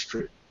in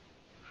history.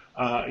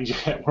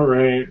 Yet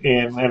we're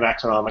in an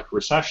economic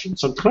recession.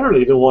 So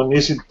clearly the one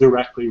isn't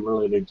directly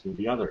related to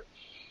the other.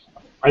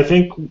 I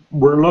think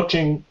we're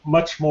looking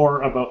much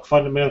more about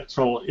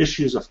fundamental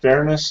issues of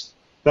fairness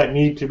that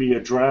need to be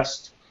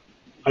addressed.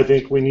 I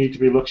think we need to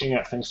be looking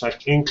at things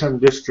like income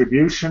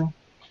distribution.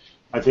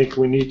 I think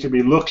we need to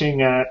be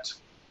looking at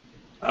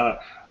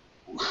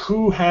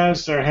who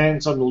has their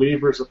hands on the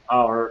levers of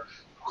power,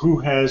 who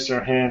has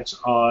their hands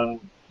on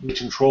the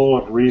control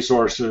of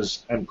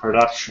resources and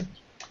production.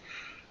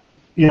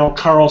 You know,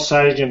 Carl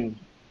Sagan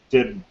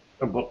did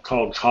a book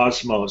called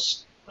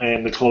Cosmos,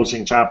 and the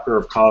closing chapter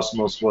of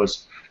Cosmos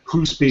was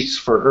Who Speaks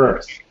for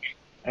Earth?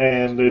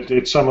 And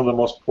it's some of the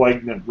most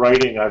poignant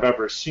writing I've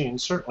ever seen,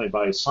 certainly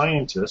by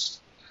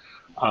scientists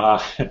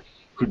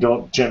who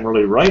don't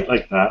generally write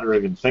like that or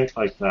even think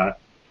like that.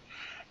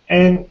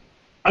 And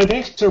I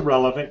think it's a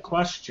relevant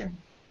question.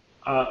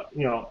 You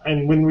know,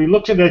 and when we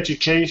look at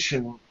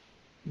education,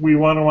 we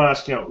want to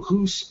ask, you know,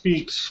 who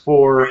speaks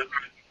for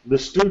the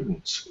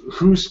students?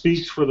 Who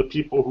speaks for the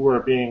people who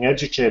are being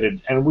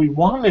educated? And we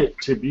want it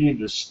to be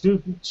the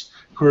students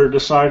who are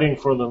deciding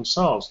for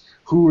themselves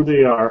who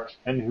they are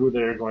and who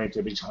they are going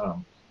to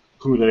become,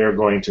 who they are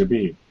going to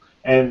be.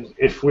 And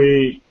if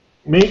we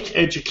make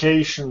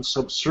education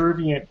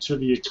subservient to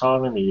the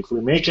economy, if we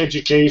make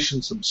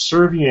education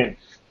subservient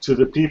to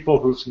the people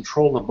who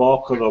control the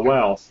bulk of the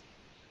wealth,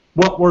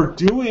 what we're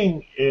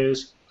doing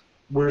is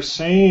we're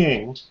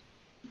saying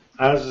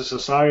as a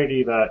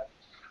society that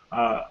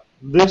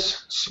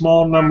this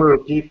small number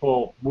of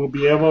people will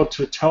be able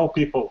to tell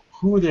people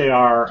who they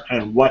are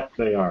and what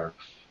they are.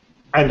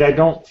 And I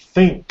don't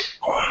think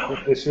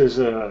that this is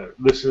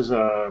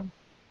a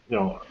you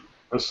know,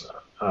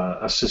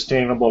 a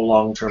sustainable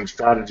long-term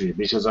strategy,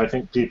 because I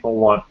think people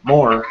want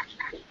more,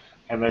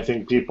 and I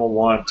think people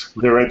want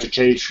their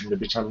education to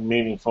become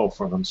meaningful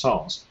for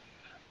themselves.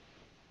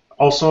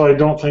 Also, I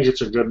don't think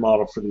it's a good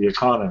model for the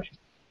economy,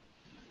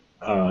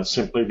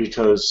 simply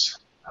because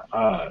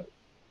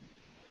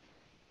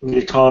the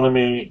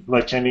economy,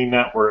 like any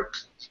network,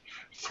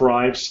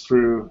 thrives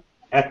through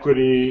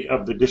equity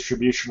of the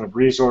distribution of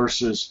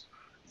resources,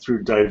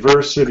 through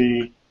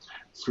diversity,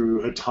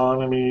 through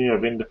autonomy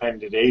of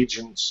independent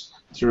agents,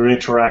 through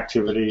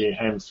interactivity,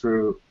 and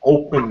through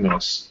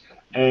openness.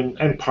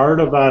 And part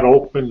of that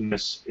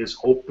openness is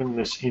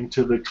openness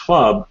into the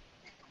club,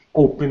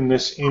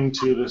 openness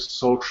into the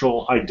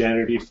social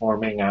identity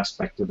forming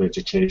aspect of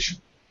education.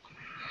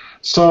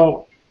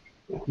 So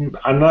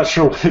I'm not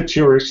sure what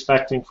you were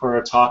expecting for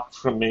a talk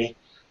from me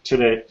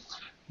today,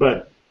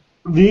 but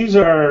these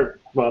are,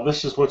 well,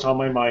 this is what's on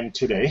my mind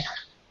today.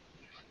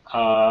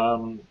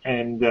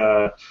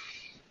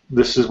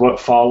 This is what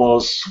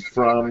follows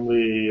from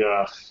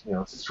the, you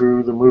know,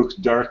 Through the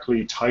MOOC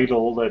Darkly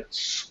title that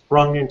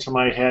sprung into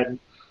my head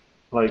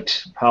like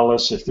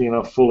Pallas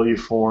Athena fully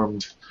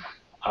formed.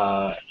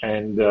 I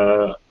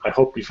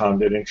hope you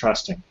found it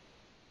interesting.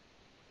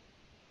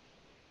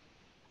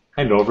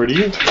 And over to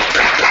you.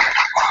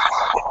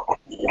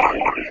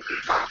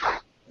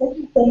 Thank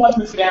you so much,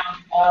 Mr.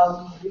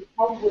 Down. We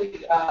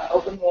probably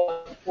open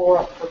the floor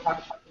up for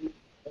questions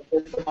at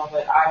this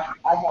moment. I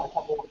have a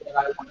couple that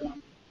I want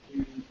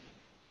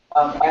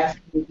to ask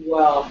you as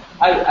well.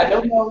 I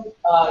don't know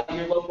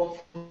your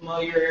local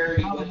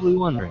familiarity with... Probably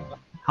wondering,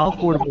 how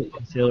affordable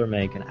can Saylor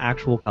make an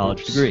actual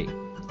college degree?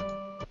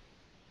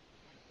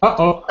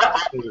 Uh-oh.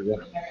 There we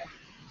go.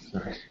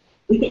 Sorry.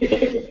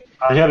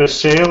 I had a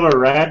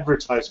Saylor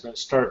advertisement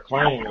start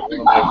playing.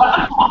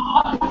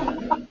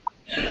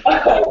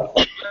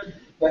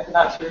 That's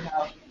not sure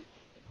how.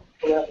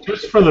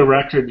 Just for the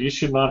record, you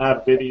should not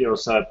have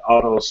videos that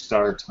auto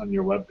start on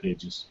your web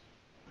pages.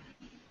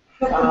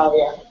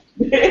 Yeah.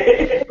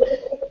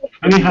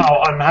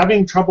 Anyhow, I'm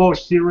having trouble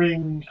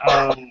hearing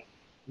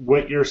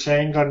what you're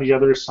saying on the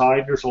other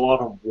side. There's a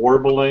lot of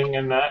warbling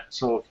in that,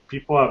 so if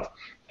people have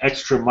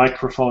extra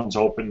microphones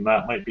open,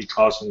 that might be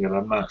causing it.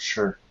 I'm not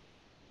sure.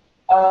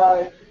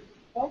 I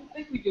don't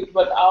think we do,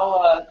 but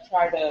I'll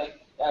try to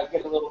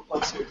get a little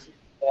closer to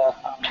the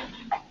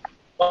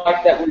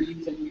mic that we're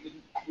using.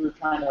 We were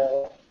trying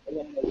to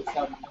eliminate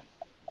some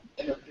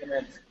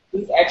interference.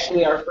 This is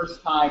actually our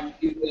first time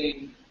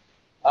using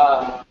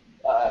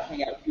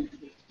Hangout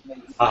communication.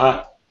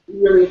 We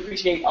really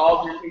appreciate all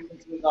of your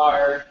patience with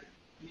our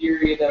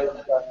myriad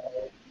of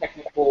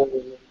technical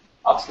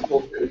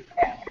obstacles that we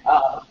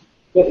have.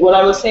 But what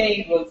I was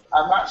saying was,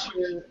 I'm not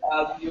sure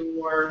of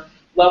your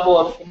level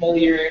of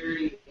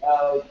familiarity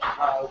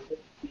with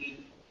the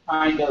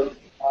kind of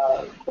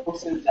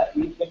courses that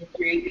we've been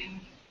creating.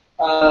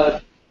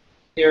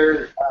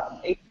 They're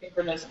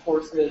asynchronous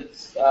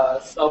courses,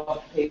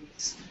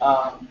 self-paced.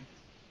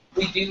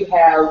 We do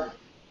have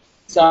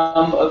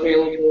some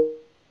available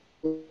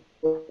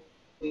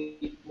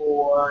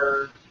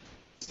for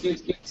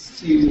students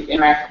to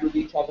interact with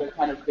each other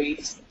kind of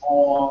based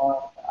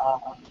on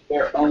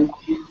their own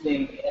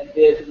choosing, and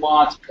did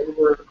launch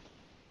over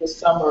the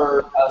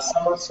summer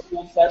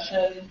school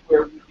session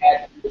where we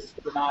had to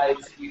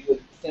synchronize. We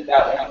would send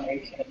out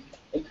information,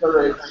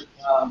 encourage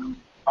our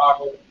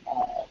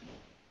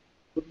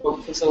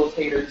remote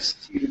facilitators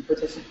to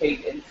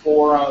participate in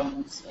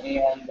forums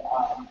and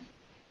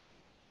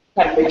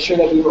kind of make sure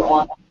that we were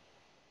on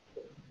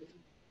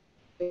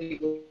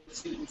with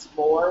students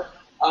more.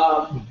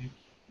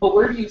 But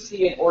where do you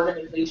see an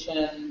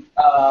organization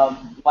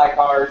like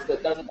ours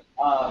that doesn't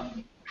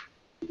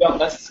we don't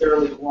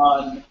necessarily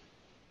run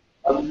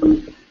a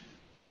MOOC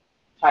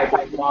type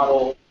of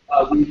model,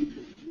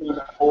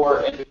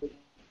 or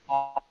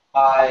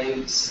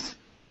individualized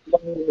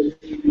learners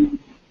you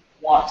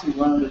want to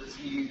learn as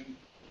you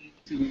need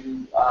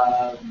to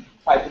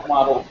type of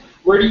model?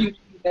 Where do you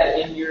see that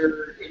in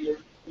your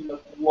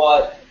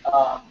what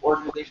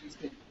organizations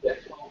can do that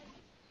help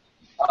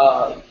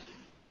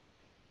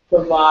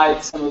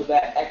provide some of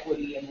that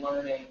equity and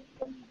learning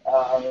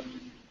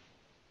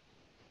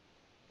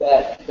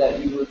that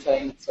you were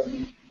saying?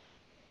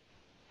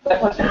 That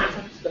question makes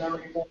sense, but I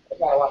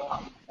got a lot of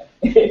comments.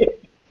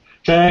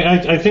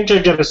 Okay, I think I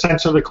get a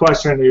sense of the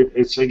question.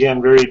 It's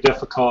again very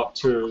difficult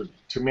to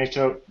make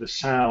out the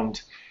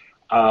sound.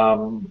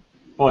 Well,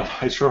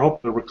 I sure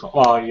hope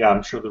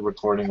I'm sure the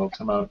recording will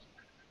come out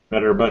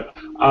better. But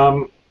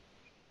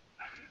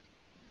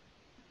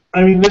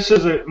I mean, this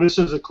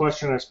is a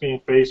question that's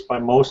being faced by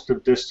most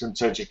of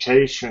distance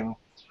education,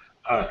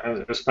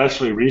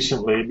 especially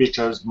recently,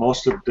 because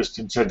most of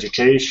distance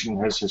education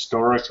has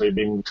historically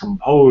been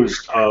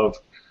composed of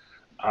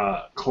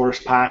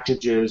course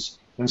packages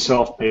and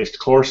self-paced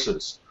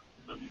courses.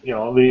 You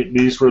know,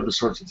 these were the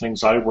sorts of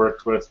things I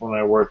worked with when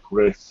I worked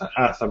with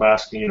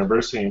Athabasca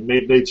University, and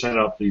they'd send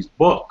out these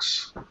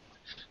books,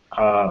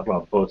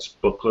 booklets,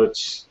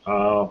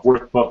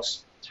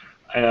 workbooks,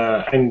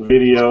 and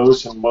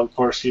videos, and one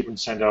course even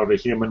sent out a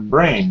human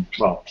brain,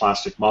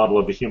 plastic model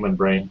of a human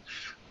brain,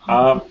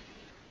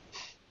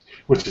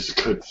 which is a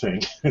good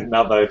thing,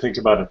 now that I think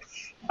about it.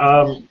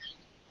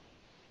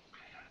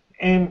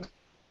 And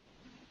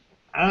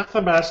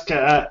Athabasca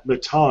at the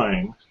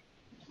time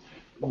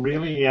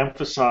really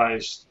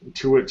emphasized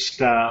to its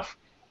staff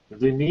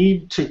the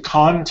need to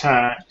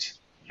contact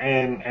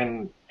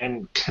and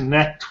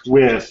connect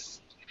with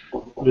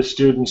the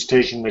students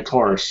taking the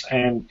course.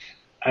 And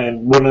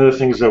one of the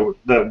things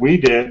that we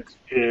did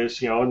is,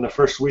 in the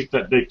first week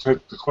that they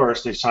took the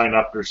course, they signed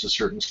up. There's a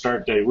certain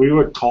start date. We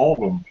would call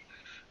them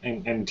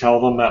and tell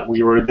them that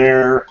we were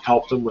there,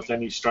 help them with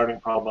any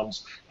starting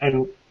problems,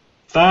 and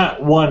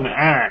that one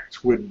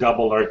act would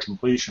double our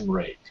completion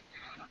rate,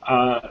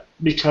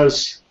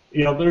 because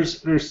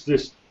there's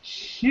this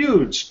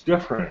huge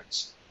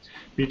difference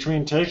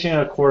between taking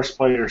a course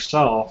by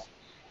yourself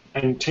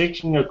and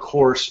taking a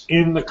course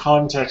in the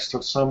context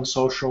of some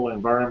social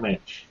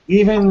environment,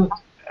 even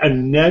a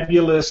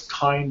nebulous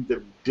kind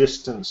of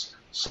distant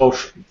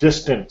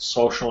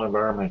social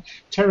environment.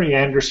 Terry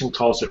Anderson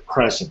calls it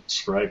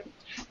presence, right?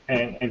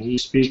 And he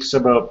speaks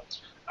about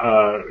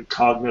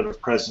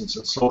cognitive presence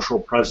and social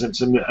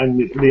presence, and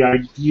the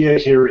idea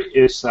here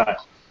is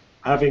that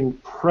having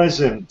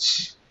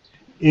presence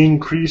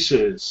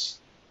increases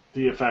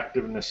the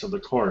effectiveness of the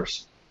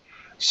course.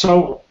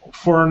 So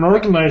for an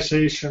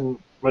organization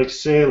like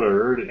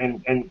Saylor,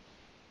 and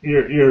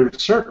you're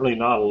certainly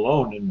not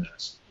alone in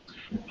this,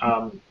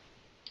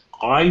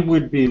 I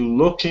would be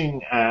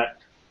looking at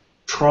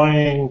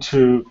trying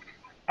to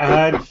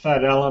add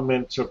that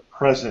element of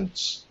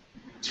presence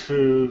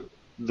to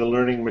the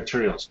learning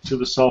materials, to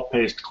the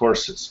self-paced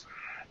courses.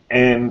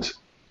 And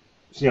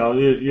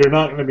you're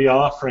not going to be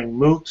offering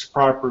MOOCs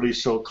properly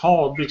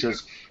so-called,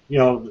 because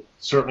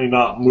certainly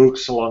not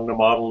MOOCs along the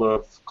model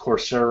of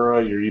Coursera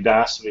or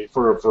Udacity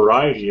for a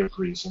variety of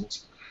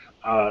reasons.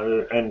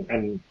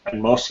 and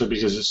mostly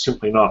because it's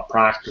simply not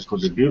practical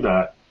to do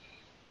that.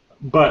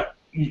 But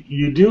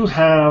you do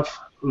have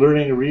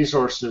learning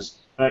resources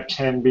that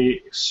can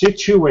be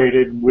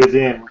situated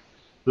within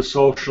the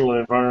social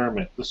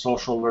environment, the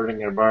social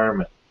learning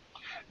environment.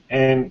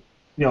 And,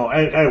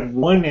 at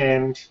one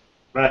end,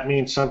 that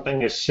means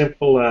something as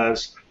simple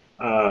as,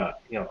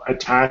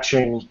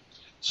 attaching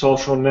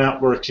social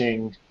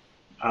networking,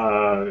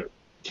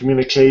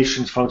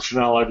 communications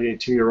functionality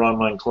to your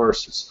online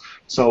courses.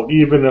 So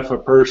even if a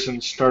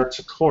person starts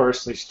a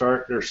course,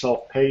 they're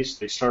self-paced,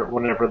 they start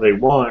whenever they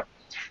want,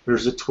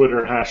 there's a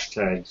Twitter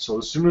hashtag. So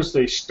as soon as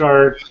they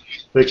start,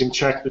 they can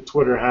check the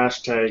Twitter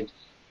hashtag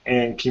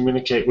and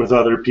communicate with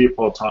other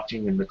people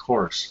talking in the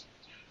course.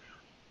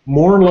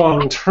 More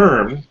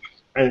long-term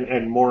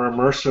and more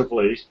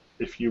immersively,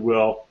 if you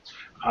will,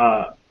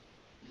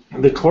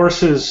 the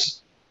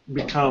courses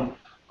become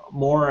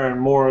more and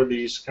more of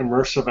these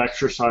immersive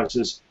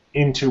exercises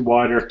into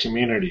wider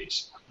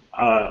communities.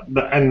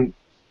 And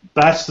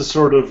that's the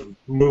sort of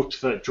MOOC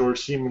that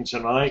George Siemens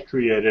and I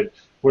created,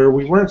 where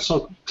we weren't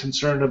so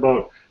concerned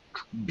about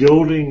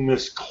building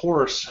this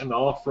course and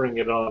offering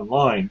it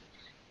online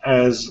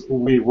as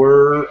we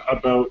were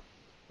about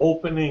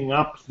opening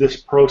up this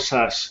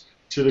process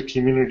to the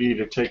community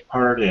to take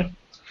part in.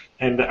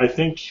 And I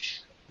think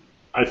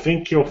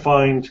you'll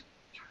find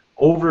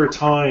over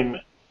time,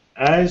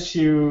 as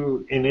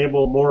you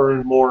enable more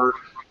and more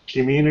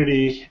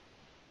community,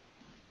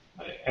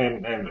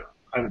 and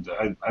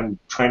I'm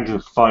trying to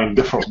find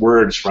different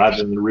words rather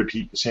than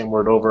repeat the same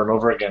word over and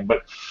over again,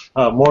 but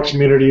more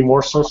community,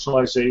 more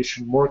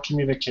socialization, more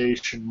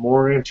communication,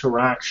 more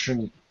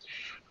interaction.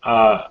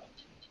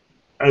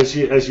 As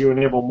you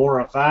enable more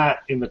of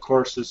that in the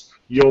courses,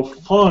 you'll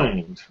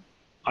find,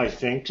 I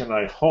think, and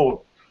I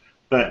hope,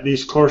 that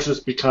these courses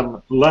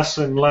become less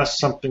and less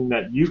something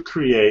that you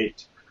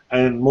create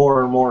and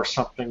more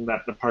something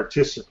that the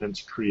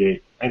participants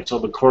create, until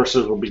the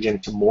courses will begin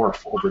to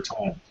morph over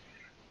time.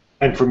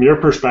 And from your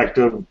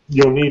perspective,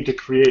 you'll need to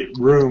create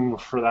room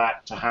for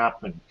that to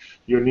happen.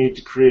 You'll need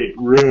to create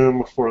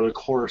room for the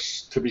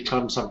course to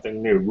become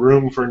something new,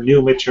 room for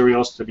new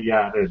materials to be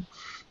added,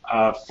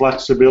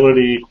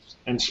 flexibility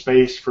and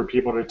space for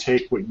people to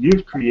take what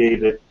you've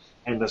created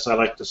and, as I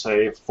like to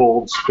say,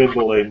 fold,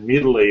 spindle, and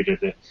mutilate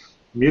it,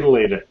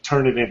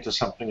 turn it into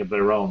something of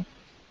their own.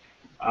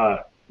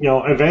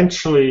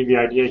 Eventually the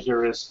idea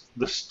here is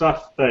the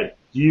stuff that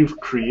you've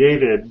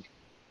created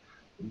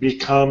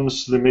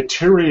becomes the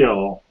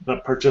material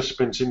that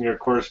participants in your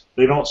course,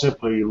 they don't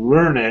simply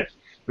learn it,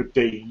 but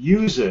they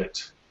use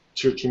it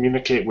to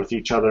communicate with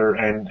each other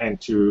and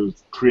to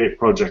create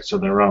projects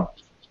of their own.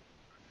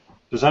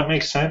 Does that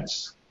make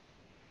sense?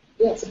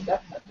 Yes,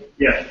 definitely.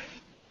 Yeah.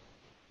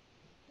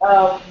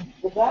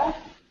 With that,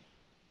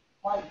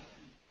 might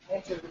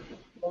answer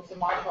most of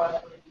my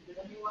questions. Does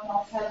anyone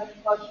else have any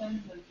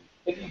questions? And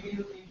if you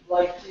do, if you'd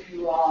like to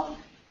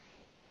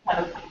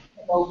kind of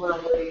come over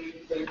and raise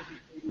your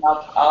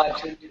I'll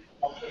actually do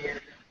some here.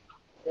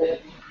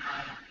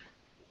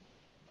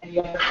 Any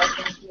other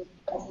questions?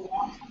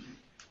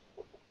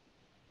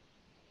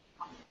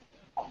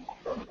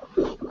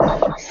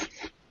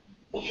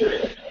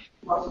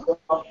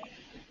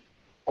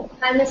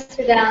 Hi,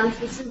 Mr. Downs.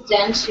 This is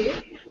Jen Shu.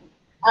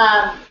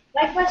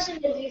 My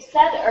question is, you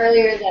said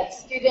earlier that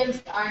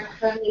students aren't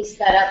currently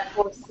set up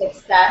for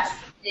success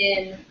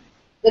in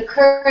the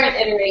current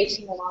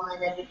iteration of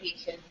online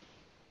education.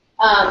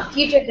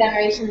 Future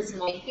generations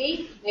might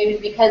be, maybe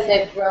because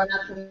they've grown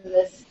up in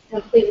this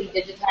completely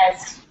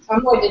digitized or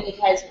more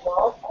digitized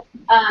world.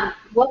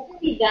 What can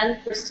be done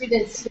for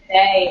students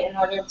today in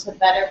order to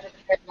better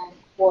prepare them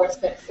for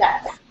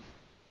success?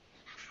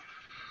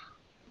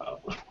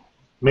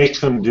 Make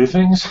them do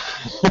things?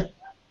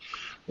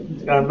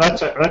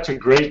 That's a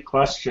great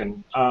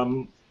question.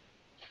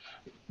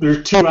 There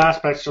are two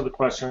aspects to the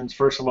questions.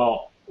 First of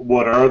all,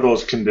 what are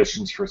those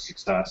conditions for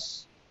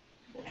success?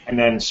 And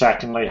then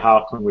secondly,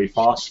 how can we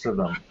foster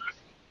them?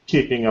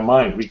 Keeping in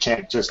mind, we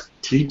can't just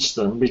teach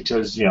them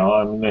because,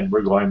 then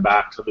we're going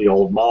back to the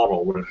old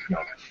model where,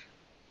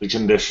 the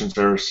conditions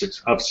are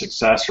of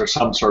success or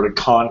some sort of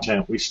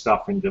content we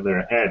stuff into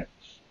their head.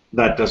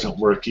 That doesn't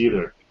work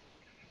either.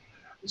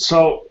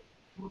 So,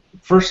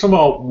 first of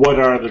all, what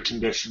are the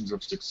conditions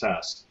of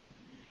success?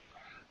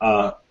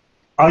 I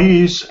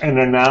use an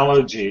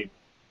analogy,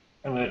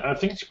 and I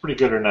think it's a pretty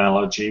good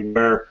analogy,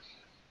 where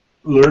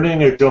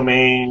learning a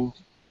domain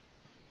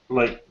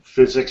like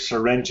physics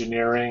or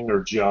engineering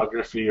or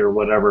geography or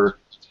whatever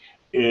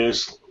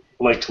is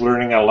like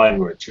learning a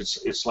language.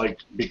 It's like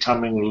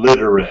becoming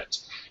literate.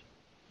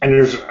 And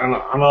there's an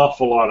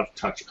awful lot of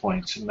touch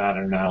points in that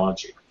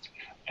analogy.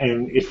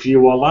 And if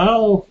you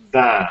allow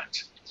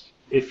that,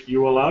 if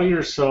you allow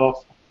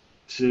yourself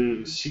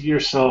to see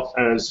yourself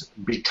as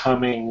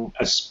becoming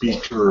a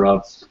speaker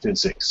of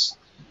physics,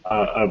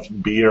 of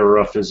beer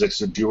of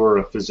physics, a doer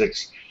of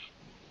physics,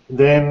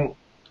 then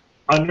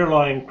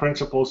underlying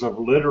principles of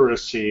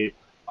literacy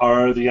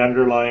are the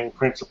underlying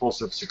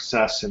principles of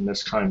success in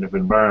this kind of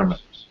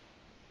environment.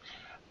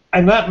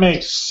 And that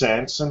makes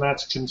sense, and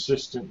that's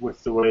consistent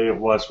with the way it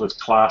was with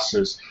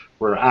classes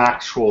where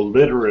actual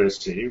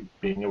literacy,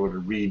 being able to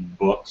read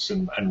books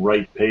and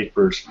write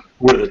papers,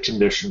 were the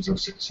conditions of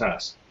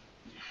success.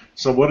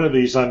 So what are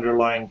these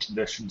underlying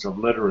conditions of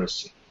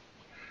literacy?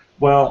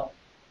 Well,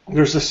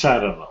 there's a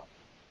set of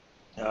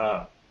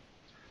them.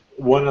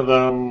 One of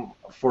them,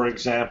 for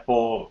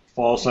example,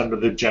 falls under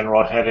the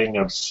general heading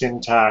of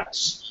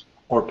syntax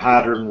or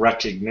pattern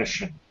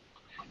recognition.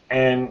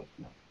 And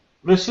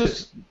this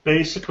is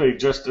basically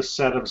just a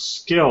set of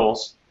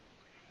skills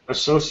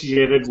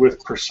associated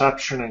with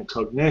perception and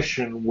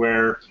cognition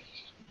where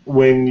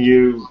when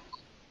you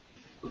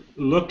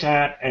look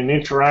at and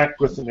interact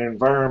with an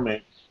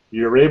environment,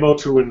 you're able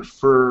to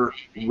infer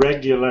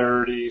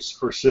regularities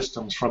or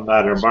systems from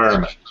that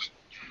environment.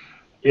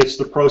 It's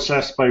the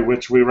process by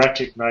which we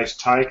recognize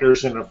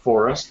tigers in a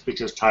forest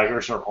because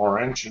tigers are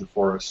orange and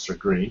forests are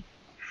green.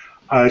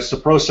 It's the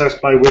process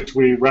by which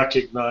we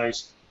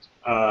recognize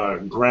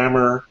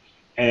grammar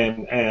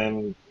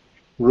and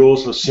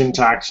rules of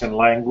syntax and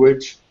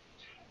language.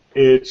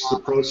 It's the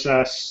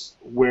process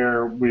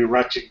where we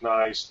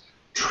recognize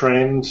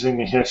trends in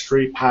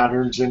history,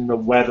 patterns in the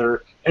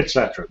weather,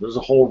 etc. There's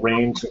a whole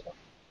range of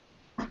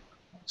them.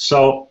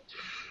 So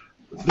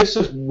this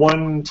is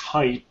one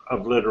type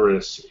of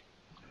literacy.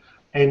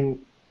 And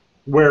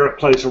where it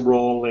plays a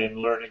role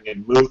in learning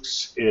in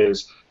MOOCs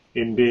is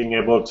in being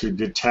able to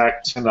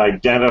detect and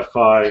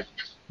identify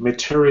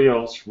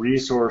materials,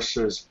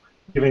 resources,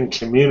 even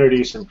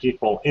communities and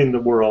people in the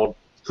world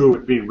who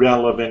would be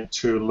relevant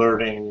to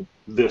learning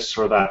this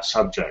or that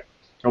subject.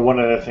 And one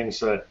of the things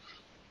that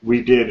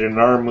we did in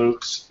our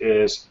MOOCs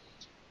is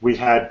we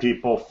had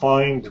people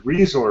find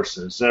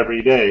resources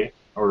every day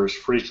or as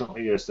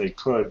frequently as they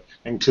could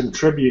and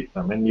contribute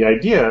them. And the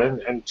idea,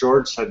 and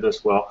George said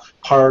this well,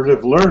 part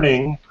of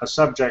learning a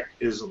subject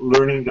is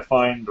learning to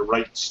find the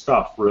right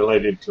stuff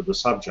related to the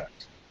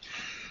subject.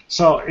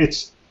 So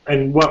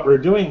and what we're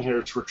doing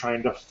here is we're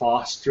trying to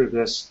foster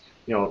this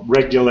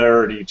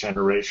regularity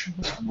generation,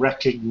 this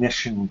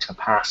recognition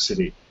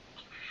capacity.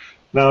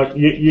 Now,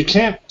 you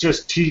can't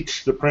just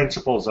teach the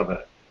principles of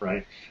it,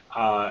 right?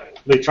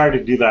 They try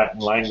to do that in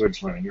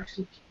language learning.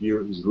 You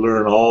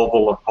learn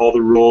all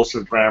the rules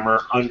of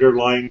grammar,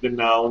 underline the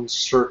nouns,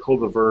 circle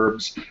the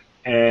verbs,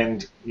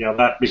 and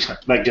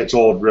that gets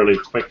old really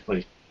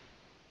quickly.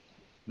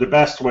 The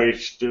best way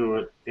to do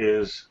it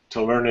is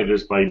to learn it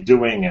is by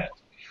doing it.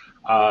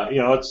 I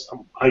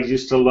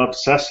used to love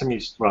Sesame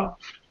Street. Well,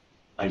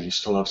 I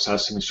used to love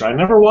Sesame Street. I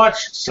never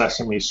watched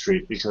Sesame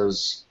Street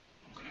because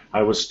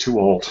I was too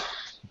old.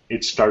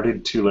 It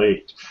started too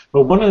late.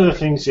 But one of the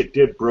things it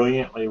did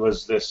brilliantly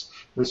was this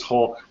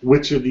whole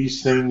which of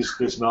these things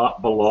does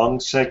not belong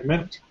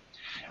segment.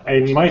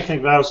 And you might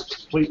think that was a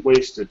complete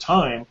waste of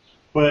time,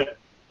 but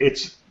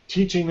it's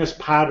teaching this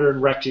pattern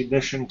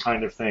recognition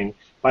kind of thing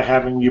by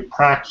having you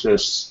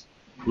practice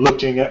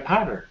looking at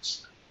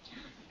patterns.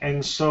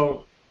 And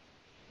so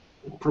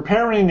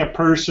preparing a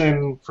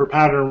person for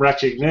pattern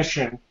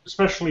recognition,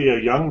 especially a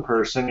young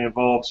person,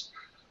 involves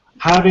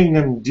having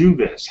them do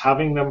this,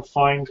 having them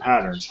find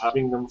patterns,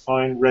 having them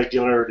find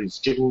regularities,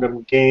 giving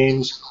them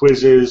games,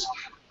 quizzes,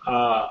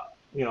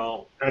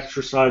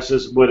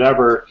 exercises,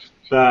 whatever,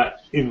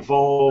 that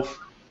involve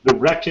the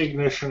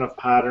recognition of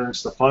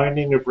patterns, the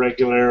finding of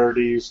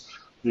regularities,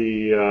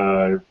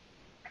 the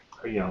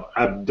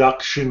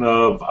abduction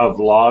of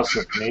laws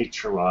of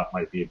nature. Well, that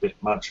might be a bit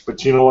much,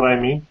 but you know what I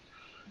mean?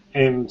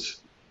 And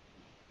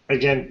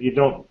again, you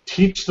don't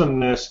teach them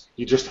this,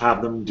 you just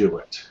have them do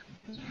it.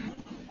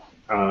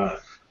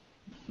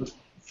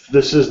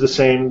 This is the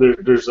same.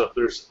 There's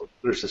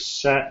a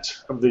set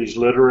of these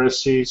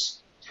literacies.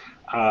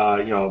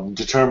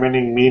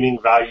 Determining meaning,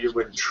 value,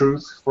 and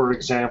truth, for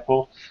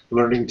example.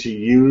 Learning to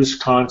use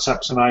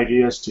concepts and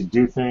ideas to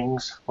do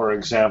things, for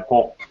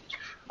example.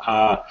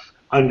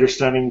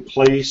 Understanding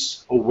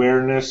place,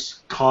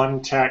 awareness,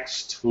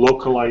 context,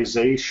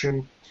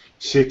 localization,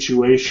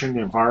 situation,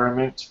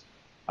 environment.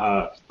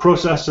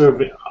 Process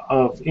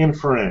of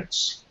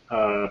inference.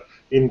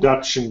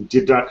 Induction,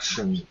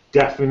 deduction,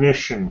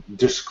 definition,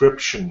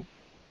 description,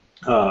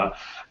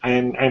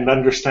 and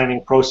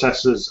understanding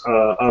processes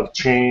of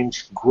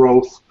change,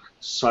 growth,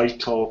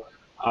 cycle,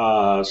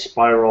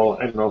 spiral,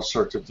 and those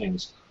sorts of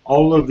things.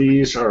 All of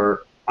these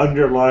are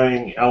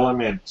underlying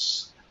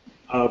elements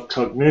of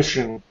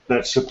cognition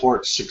that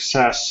support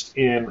success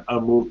in a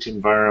MOOC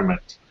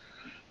environment.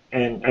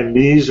 And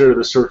these are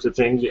the sorts of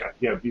things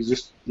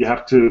you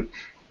have to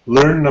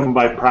learn them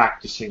by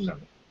practicing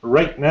them.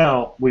 Right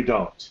now, we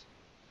don't.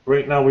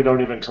 Right now, we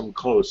don't even come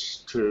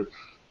close to,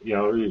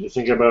 you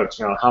think about,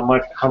 how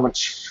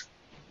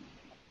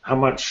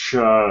much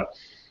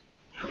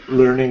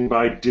learning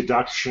by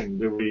deduction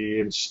do we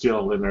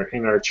instill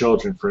in our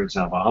children, for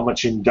example? How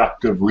much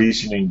inductive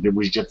reasoning do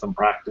we get them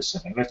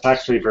practicing? And it's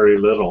actually very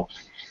little.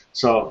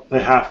 So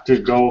they have to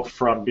go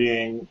from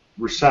being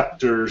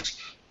receptors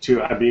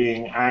to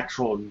being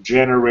actual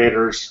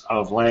generators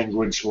of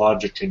language,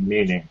 logic, and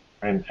meaning.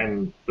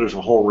 And there's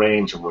a whole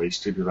range of ways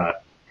to do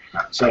that.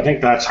 So I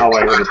think that's how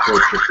I would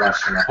approach your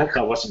question. I hope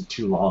that wasn't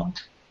too long.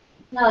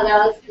 No,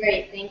 that was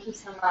great. Thank you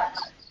so much.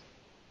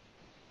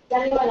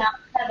 Does anyone else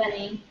have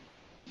any?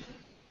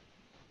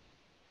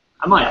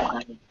 I might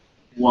have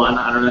one.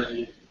 I don't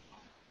know.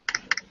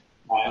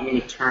 I'm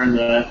going to turn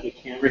the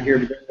camera here,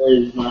 but there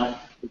is not,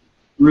 the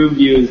room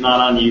view is not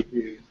on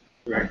YouTube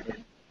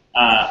directly.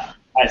 Hi,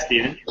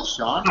 Stephen. It's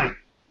Sean. Hi.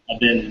 I've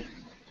been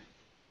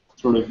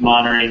sort of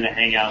monitoring the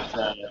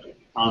Hangout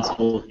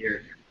console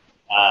here,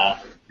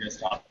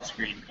 just off the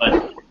screen.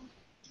 But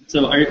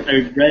so I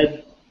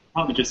read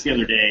probably just the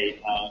other day,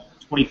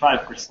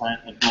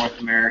 25% of North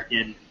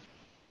American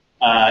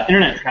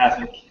internet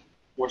traffic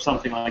or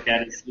something like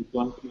that is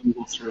going through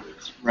Google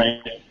servers,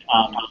 right?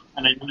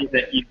 And I know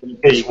that even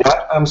Is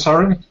what? I'm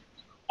sorry?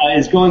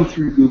 is going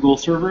through Google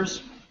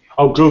servers.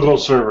 Oh, Google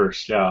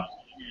servers, yeah.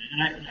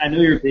 And I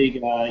know you're big.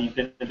 You've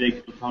been a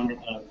big proponent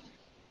of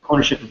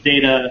ownership of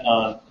data,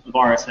 of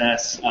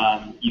RSS.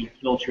 You've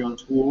built your own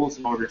tools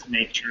in order to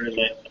make sure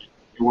that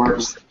it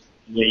works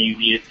the way you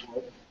need it to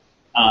work.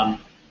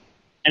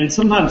 And it's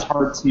sometimes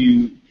hard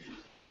to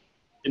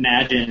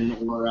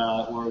imagine,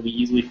 or we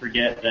easily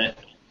forget that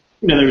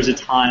there was a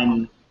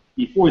time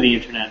before the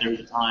internet. There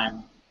was a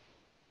time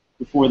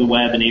before the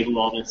web enabled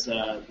all this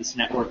this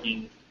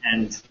networking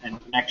and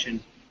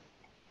connection.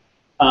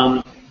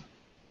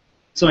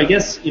 So I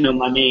guess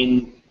my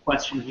main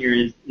question here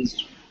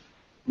is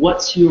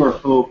what's your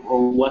hope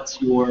or what's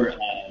your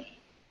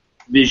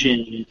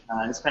vision,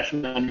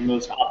 especially on your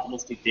most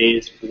optimistic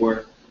days,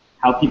 for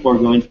how people are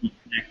going to be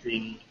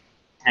connecting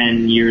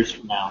 10 years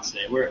from now,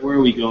 say? Where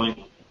are we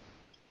going?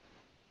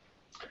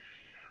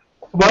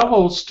 Well,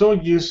 we'll still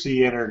use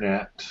the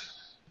internet,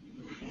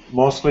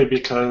 mostly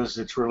because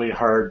it's really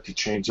hard to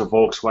change a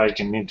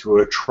Volkswagen into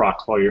a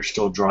truck while you're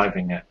still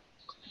driving it.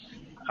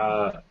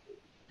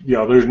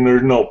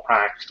 There's no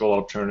practical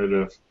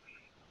alternative.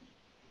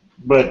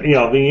 But,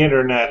 the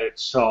internet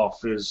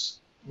itself is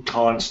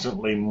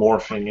constantly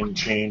morphing and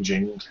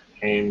changing,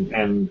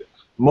 and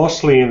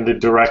mostly in the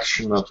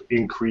direction of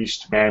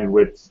increased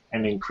bandwidth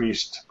and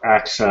increased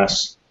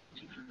access.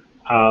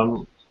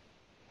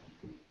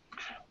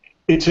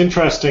 It's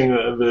interesting,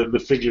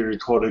 the figure you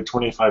quoted,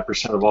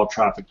 25% of all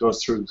traffic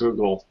goes through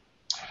Google,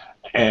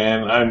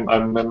 and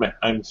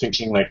I'm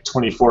thinking like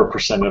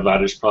 24% of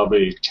that is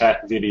probably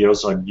cat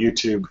videos on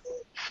YouTube.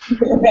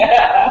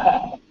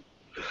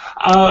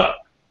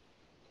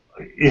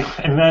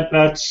 And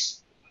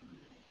that's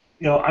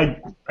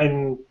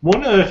and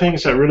one of the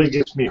things that really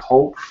gives me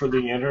hope for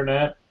the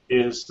internet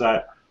is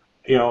that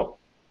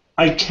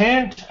I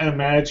can't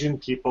imagine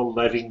people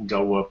letting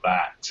go of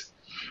that.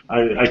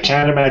 I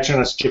can't imagine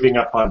us giving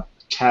up on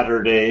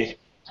Catterday.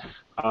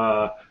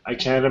 I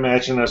can't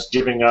imagine us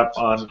giving up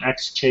on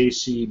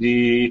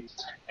XKCD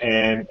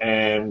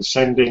and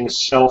sending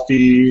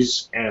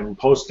selfies and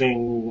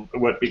posting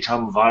what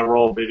become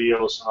viral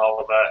videos and all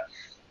of that.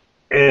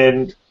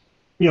 And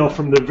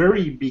from the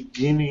very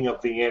beginning of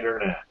the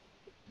internet,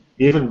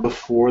 even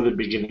before the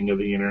beginning of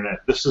the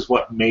internet, this is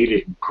what made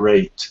it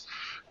great.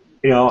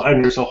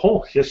 And there's a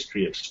whole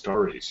history of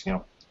stories.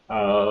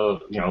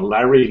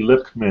 Larry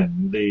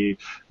Lipman, the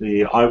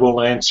I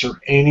will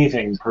answer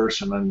anything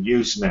person on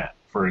Usenet,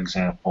 for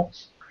example,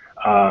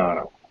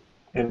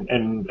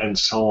 and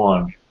so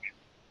on.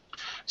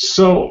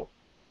 So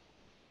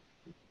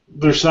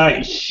there's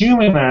that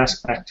human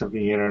aspect of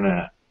the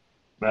internet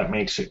that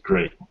makes it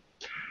great.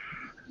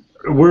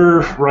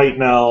 We're right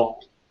now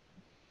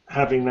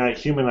having that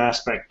human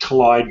aspect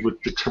collide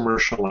with the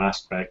commercial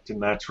aspect,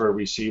 and that's where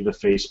we see the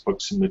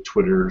Facebooks and the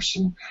Twitters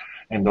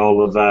and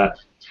all of that.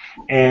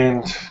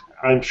 And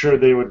I'm sure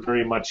they would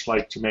very much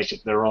like to make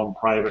it their own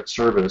private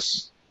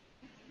service.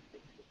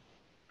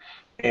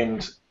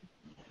 And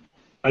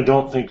I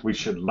don't think we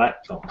should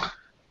let them.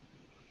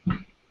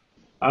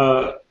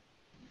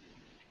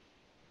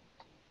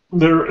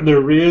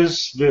 There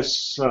is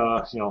this,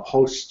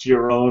 host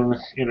your own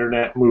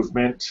internet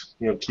movement,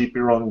 keep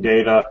your own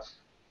data.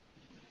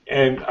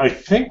 And I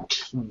think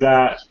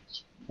that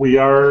we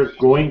are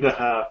going to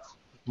have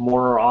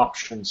more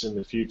options in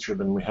the future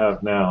than we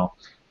have now.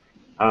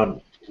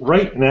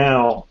 Right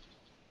now,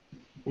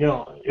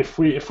 if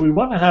we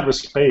want to have a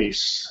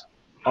space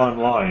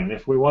online,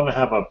 if we want to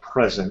have a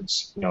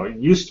presence, it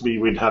used to be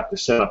we'd have to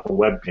set up a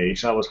web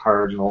page. That was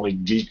hard, and only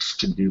geeks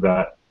could do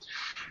that.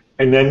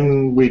 And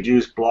then we'd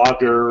use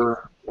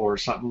Blogger or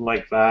something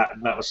like that,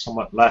 and that was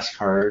somewhat less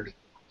hard.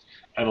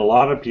 And a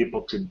lot of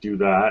people could do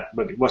that,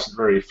 but it wasn't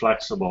very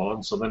flexible.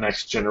 And so the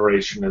next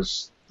generation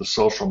is the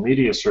social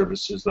media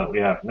services that we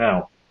have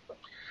now.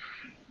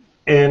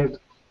 And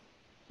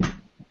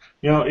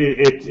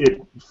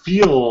it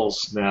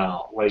feels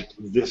now like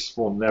this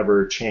will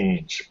never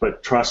change,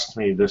 but trust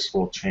me, this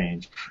will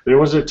change. There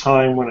was a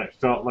time when it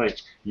felt like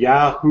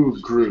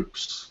Yahoo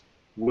groups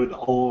would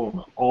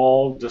own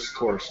all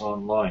discourse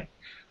online,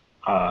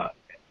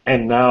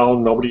 and now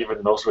nobody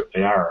even knows what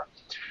they are.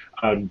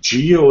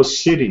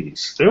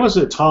 GeoCities. There was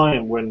a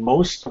time when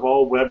most of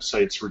all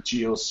websites were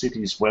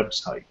GeoCities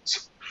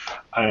websites,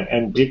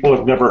 and people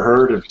have never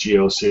heard of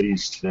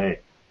GeoCities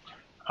today.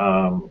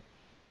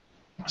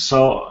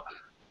 So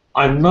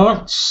I'm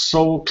not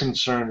so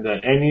concerned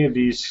that any of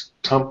these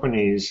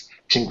companies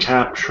can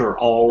capture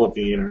all of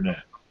the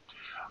internet.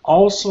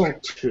 Also,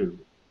 too,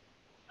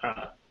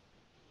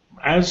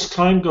 as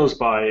time goes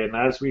by and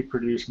as we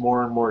produce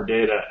more and more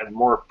data and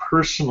more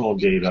personal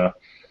data,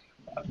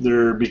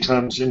 there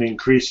becomes an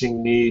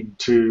increasing need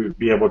to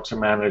be able to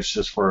manage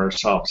this for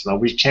ourselves. Now,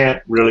 we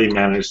can't really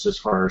manage this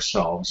for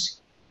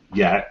ourselves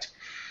yet,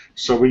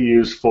 so we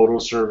use photo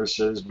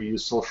services, we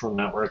use social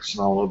networks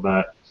and all of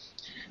that.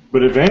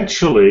 But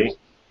eventually,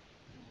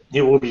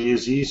 it will be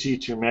as easy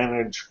to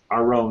manage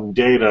our own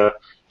data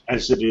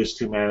as it is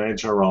to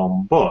manage our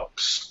own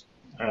books.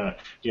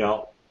 You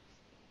know,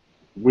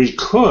 we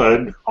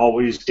could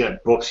always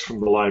get books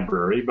from the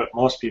library, but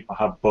most people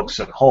have books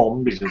at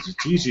home because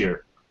it's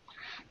easier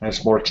and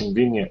it's more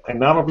convenient.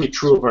 And that'll be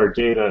true of our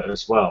data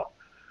as well.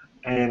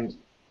 And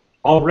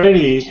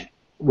already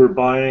we're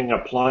buying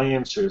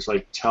appliances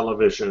like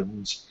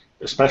televisions,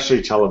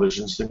 especially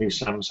televisions. The new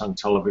Samsung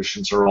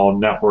televisions are all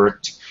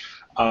networked.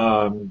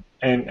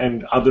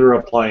 And other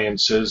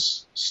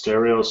appliances,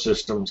 stereo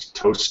systems,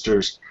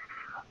 toasters.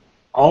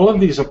 All of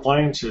these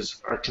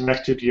appliances are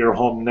connected to your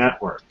home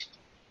network.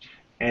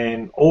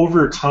 And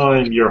over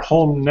time, your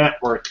home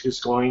network is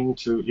going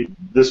to,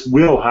 this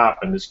will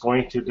happen, it's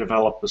going to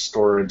develop the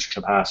storage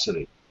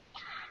capacity.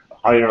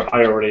 I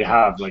already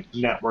have like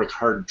network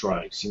hard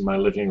drives in my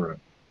living room.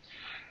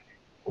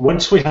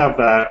 Once we have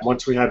that,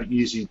 once we have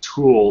easy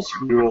tools,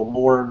 we will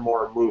more and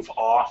more move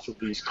off of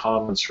these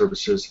common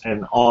services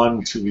and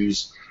on to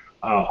these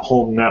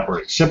home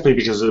networks, simply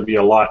because it'll be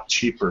a lot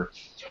cheaper.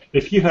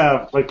 If you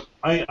have, like,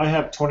 I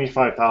have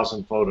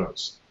 25,000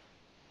 photos.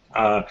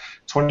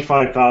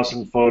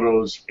 25,000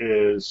 photos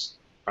is,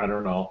 I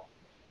don't know,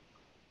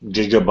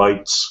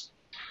 gigabytes.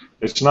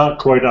 It's not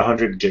quite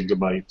 100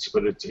 gigabytes,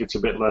 but it's a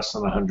bit less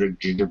than 100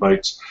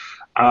 gigabytes.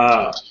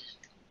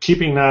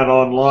 Keeping that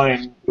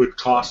online would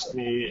cost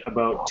me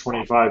about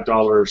 $25,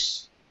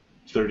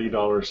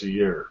 $30 a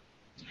year.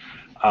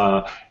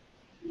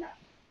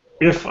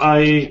 If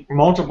I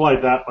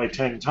multiplied that by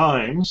 10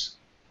 times,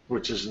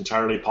 which is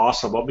entirely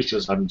possible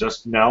because I'm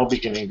just now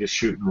beginning to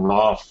shoot in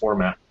RAW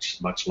format, which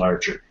is much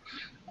larger,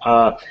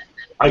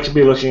 I could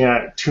be looking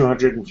at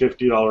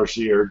 $250 a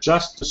year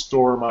just to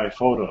store my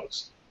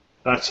photos.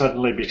 That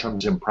suddenly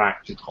becomes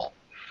impractical.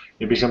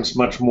 It becomes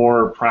much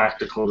more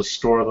practical to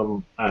store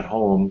them at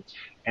home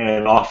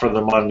and offer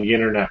them on the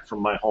internet from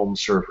my home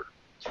server.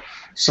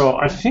 So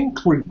I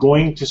think we're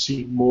going to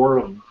see more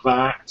of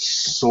that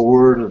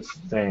sort of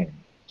thing,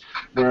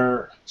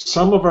 where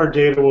some of our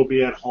data will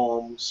be at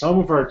home, some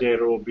of our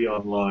data will be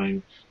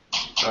online,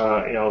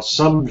 you know,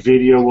 some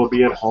video will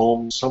be at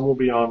home, some will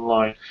be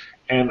online,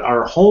 and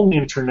our home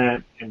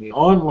internet and the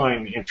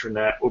online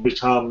internet will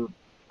become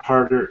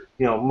harder,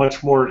 you know,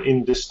 much more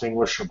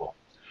indistinguishable.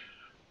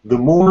 The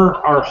more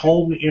our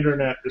home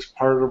internet is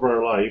part of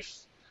our life,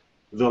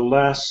 the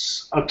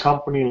less a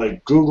company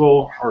like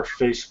Google or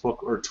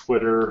Facebook or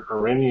Twitter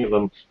or any of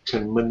them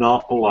can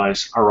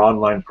monopolize our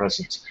online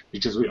presence,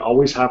 because we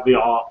always have the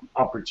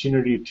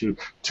opportunity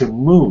to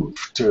move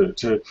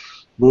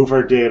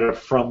our data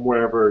from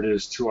wherever it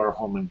is to our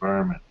home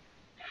environment.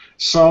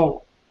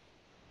 So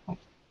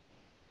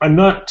I'm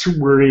not too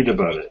worried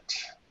about it.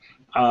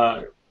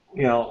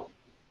 You know,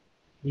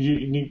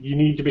 you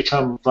need to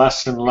become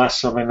less and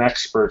less of an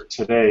expert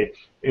today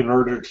in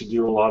order to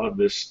do a lot of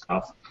this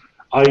stuff.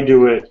 I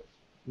do it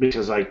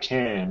because I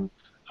can,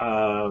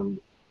 and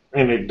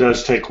it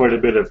does take quite a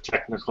bit of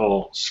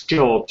technical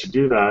skill to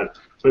do that,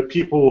 but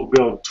people will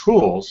build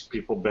tools,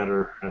 people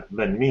better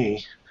than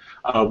me,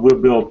 will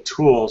build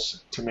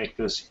tools to make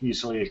this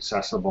easily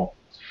accessible.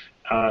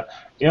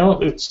 You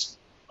know,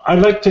 I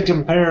like to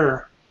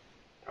compare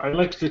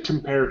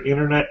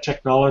internet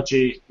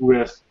technology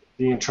with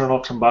the internal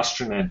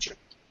combustion engine,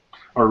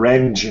 or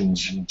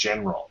engines in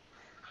general.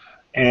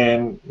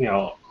 And, you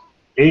know,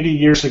 80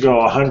 years ago,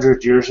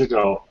 100 years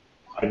ago,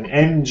 an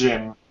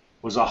engine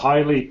was a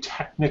highly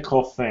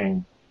technical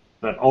thing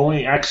that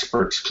only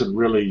experts could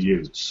really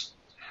use.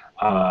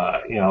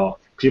 You know,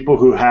 people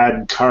who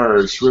had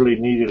cars really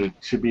needed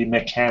to be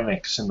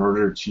mechanics in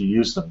order to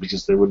use them,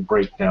 because they would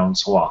break down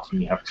so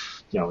often. You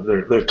know,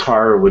 their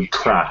car would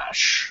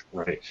crash,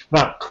 right?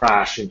 Not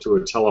crash into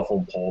a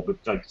telephone pole, but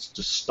like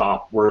just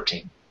stop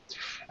working,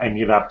 and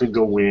you'd have to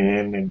go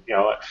in and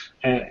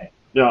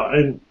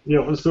there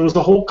was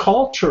the whole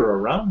culture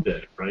around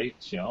it, right?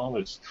 You know,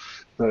 it's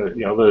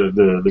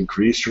the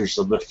greasers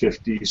of the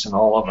 50s and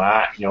all of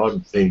that. You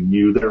know, they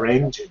knew their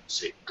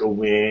engines. They'd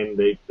go in,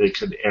 they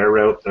could air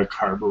out their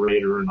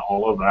carburetor and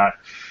all of that.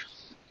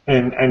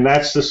 And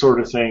that's the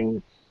sort of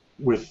thing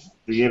with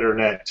the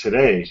internet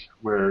today,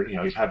 where, you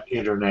know, you have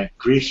internet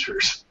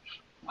greasers.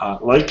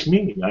 Like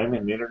me, I'm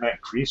an internet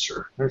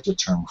greaser. There's a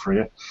term for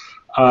you.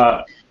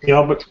 You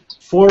know, but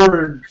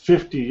forward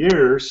 50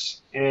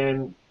 years,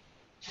 and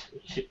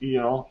you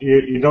know,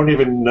 you don't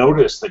even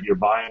notice that you're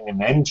buying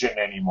an engine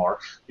anymore.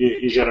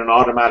 You get an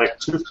automatic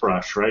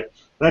toothbrush, right?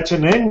 That's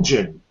an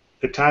engine.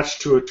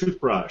 attached to a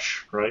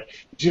toothbrush, right?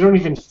 You don't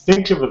even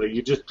think of it.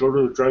 You just go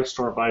to the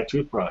drugstore and buy a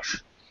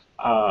toothbrush,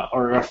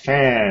 or a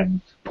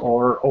fan,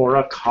 or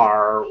a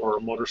car, or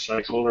a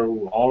motorcycle, or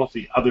all of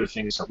the other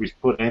things that we've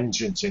put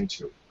engines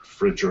into,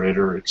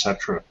 refrigerator,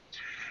 etc.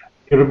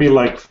 It'll be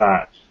like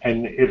that,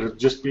 and it'll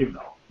just be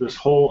this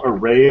whole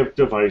array of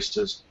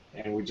devices,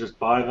 and we just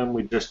buy them,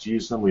 we just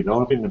use them, we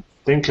don't even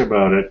think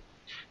about it,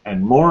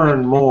 and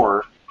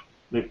more,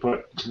 they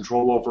put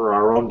control over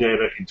our own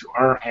data into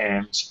our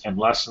hands and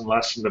less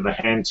into the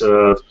hands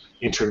of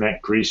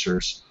internet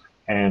greasers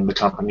and the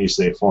companies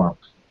they form.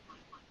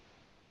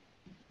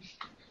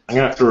 I'm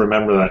going to have to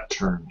remember that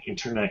term,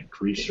 internet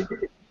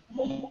greaser.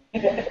 Thank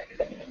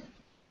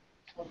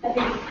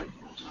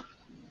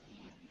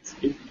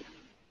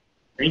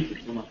you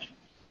so much.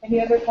 Any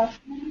other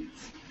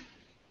questions?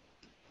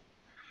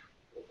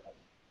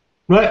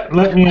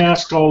 Let me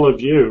ask all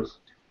of you,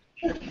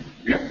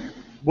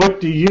 what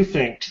do you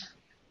think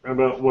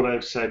about what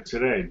I've said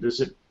today? Does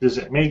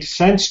it make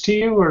sense to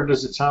you, or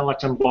does it sound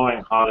like I'm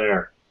blowing hot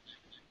air?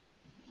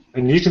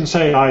 And you can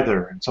say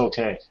either. It's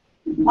okay.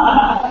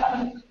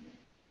 I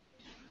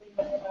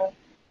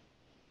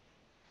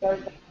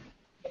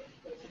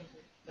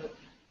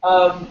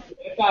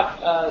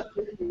thought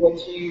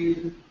what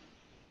you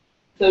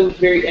said was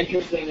very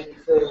interesting, and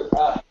so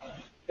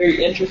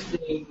very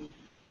interesting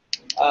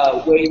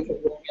way to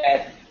look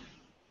at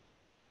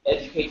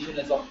education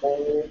as a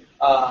whole,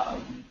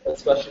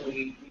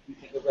 especially when you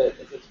think of it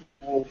as a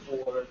tool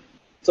for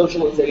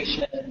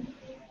socialization and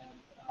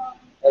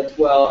as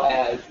well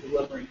as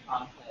delivering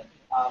content.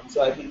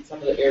 So I think some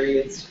of the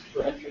areas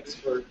for interest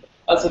for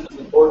us as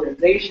an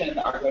organization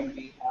are going to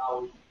be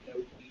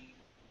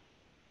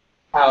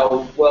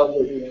how well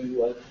we're doing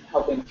with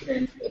helping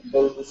transmit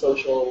both the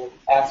social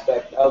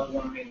aspect of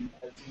learning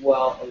as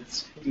well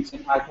as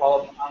producing high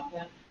quality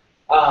content.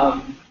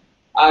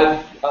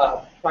 I've,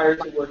 prior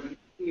to working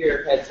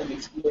here, had some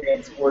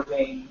experience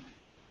working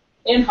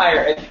in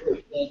higher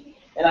education,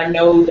 and I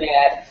know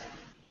that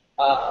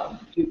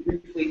you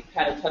briefly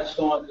kind of touched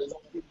on this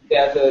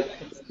as a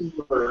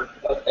consumer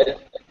of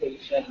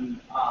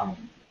education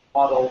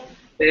model.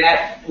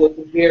 That was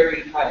a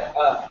very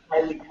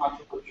highly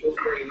controversial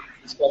phrase,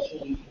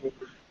 especially for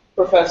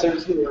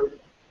professors who are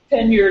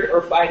tenured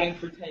or fighting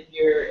for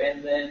tenure,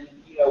 and then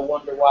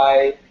wonder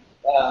why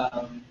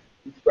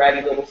these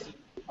bratty little students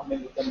come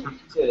in with them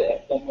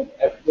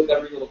with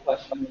every little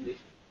question when they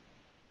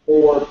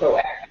or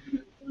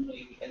proactive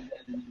learning, and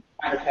then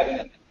kind of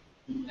having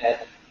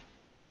that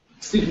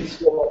students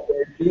feel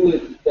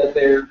like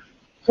they're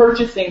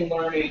purchasing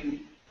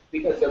learning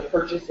because they're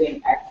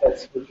purchasing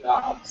access for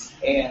jobs,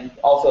 and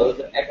also as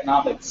an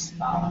economics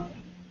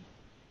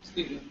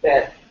student,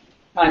 that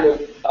kind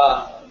of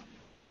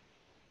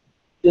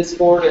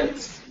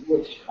discordance,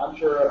 which I'm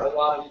sure a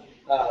lot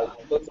of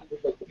most of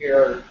us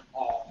here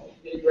are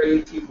getting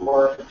ready to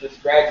or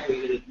just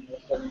graduated and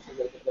starting to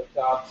look at the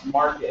jobs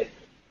market.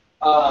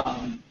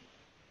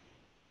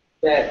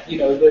 That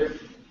they're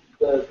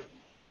the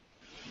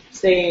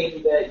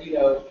saying that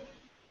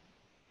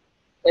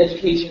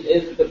education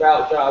isn't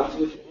about jobs,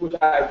 which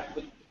I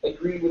would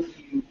agree with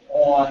you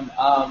on.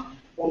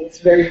 But it's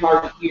very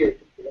hard to hear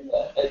in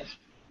the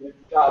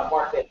job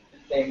market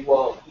and saying,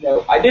 well,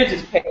 I did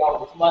just pay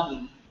all this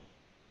money.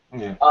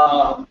 Yeah.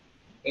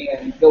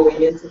 And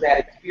going into that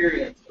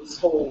experience, was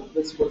told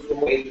this was the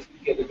way to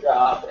get a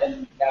job,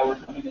 and now we're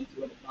coming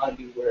into an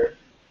economy where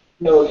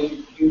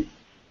you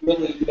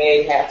really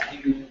may have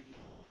to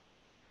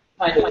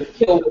kind of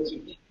kill what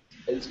you eat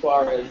as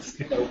far as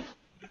the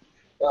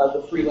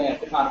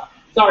freelance economy.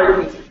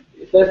 Sorry,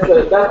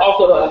 that's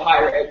also a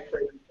higher ed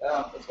phrase,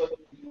 especially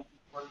when you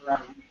work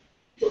around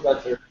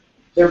professor.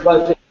 Their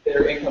budget,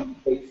 their income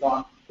is based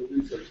on the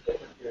research that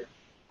we're here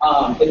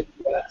in the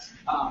U.S.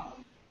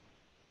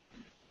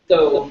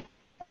 So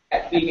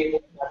being able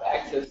to have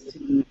access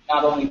to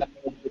not only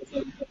knowledge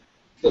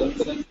but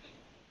some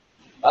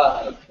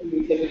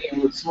creativity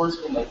and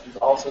resourcefulness is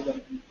also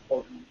going to be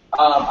important.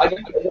 I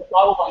guess as a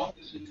follow-on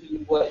question to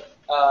what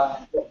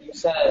you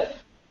said,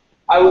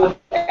 I would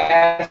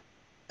ask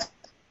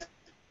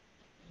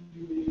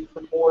you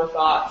for more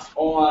thoughts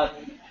on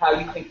how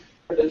you think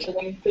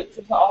credentialing fits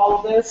into all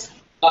of this.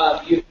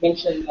 You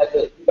mentioned that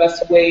the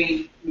best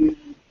way to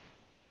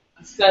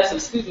assess a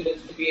student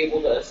is to be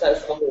able to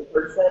assess a whole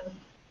person.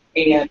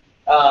 And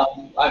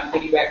I'm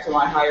thinking back to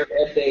my higher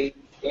ed days,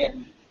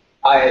 and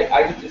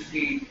I could just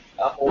see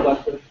a whole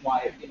bunch of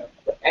my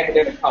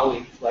academic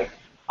colleagues like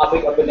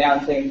hopping up and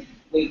down saying,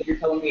 "Wait, you're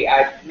telling me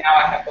now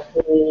I have to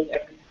hold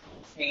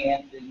everyone's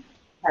hand and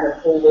kind of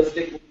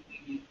holistically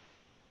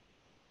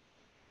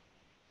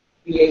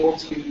be able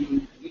to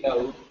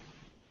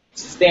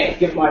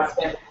give my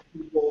stamp to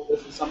people.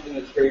 This is something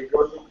that's very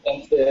work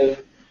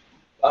intensive.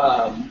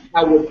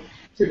 How would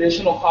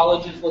traditional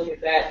colleges look at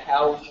that?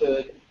 How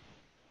should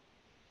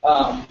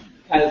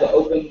kind of the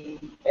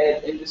open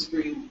ed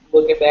industry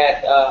look at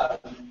that?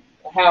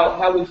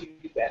 How would you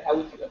do that? How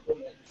would you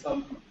implement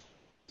some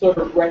sort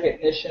of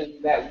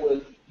recognition that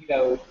would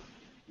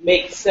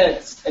make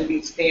sense and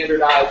be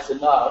standardized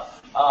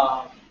enough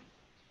um,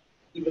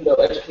 even though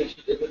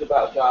education isn't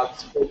about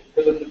jobs,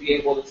 for them to be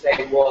able to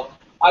say, well,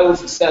 I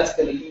was assessed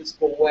in a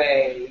useful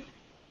way.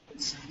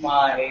 This is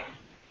my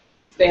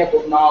stamp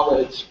of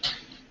knowledge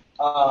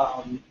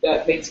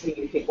that makes me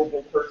a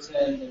capable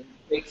person and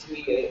makes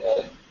me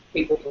a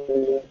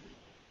capable,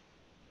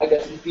 I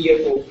guess,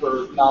 vehicle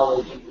for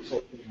knowledge and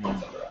resources,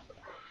 etc.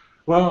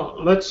 Well,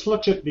 let's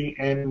look at the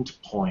end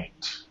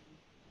point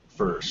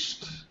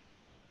first,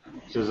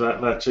 because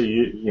that's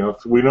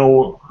if we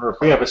know or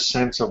if we have a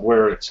sense of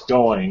where it's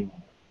going,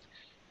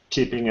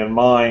 keeping in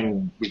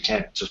mind we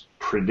can't just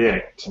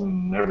predict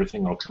and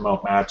everything will come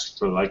out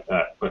magically like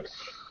that. But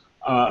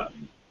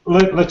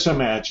let's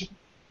imagine,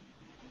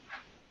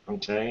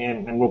 okay,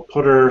 and we'll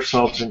put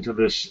ourselves into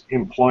this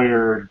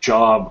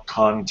employer-job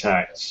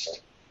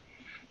context.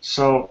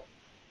 So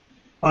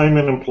I'm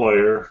an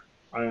employer.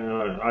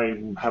 I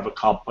have a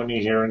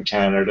company here in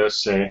Canada,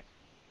 say,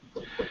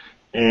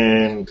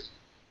 and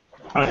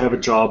I have a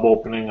job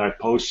opening. I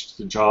post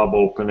the job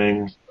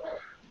opening,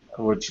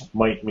 which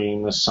might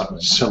mean something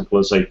as simple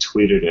as I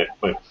tweeted it,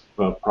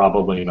 but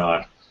probably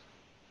not.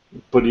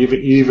 But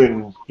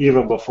even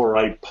before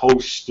I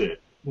post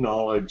it,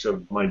 knowledge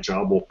of my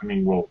job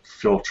opening will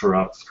filter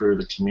out through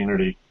the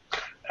community.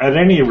 At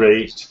any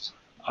rate,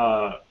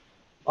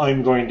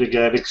 I'm going to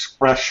get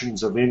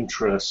expressions of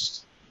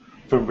interest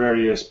from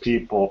various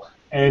people,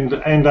 and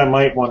I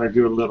might want to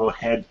do a little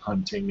head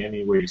hunting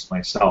anyways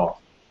myself.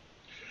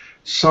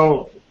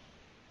 So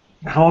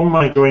how am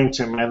I going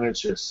to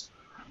manage this?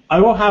 I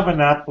will have an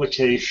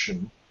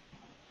application.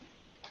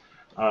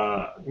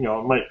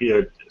 It might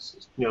be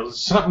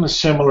something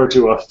similar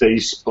to a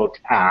Facebook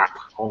app,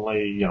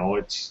 only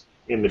it's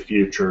in the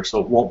future, so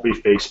it won't be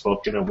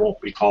Facebook and it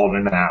won't be called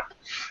an app,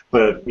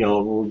 but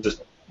we'll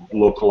just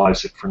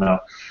localize it for now.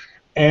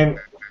 And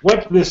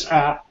what this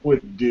app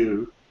would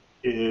do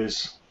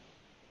is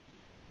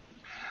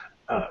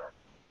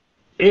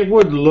it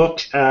would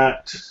look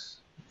at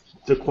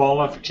the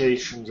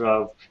qualifications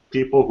of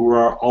people who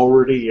are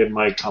already in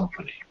my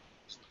company.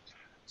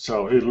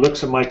 So it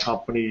looks at my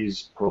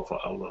company's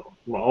profile,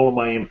 all of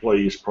my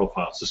employees'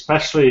 profiles,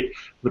 especially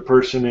the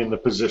person in the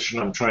position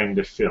I'm trying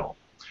to fill.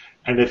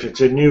 And if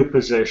it's a new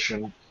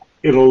position,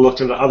 it'll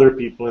look at other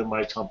people in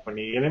my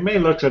company, and it may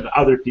look at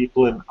other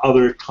people in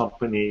other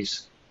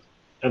companies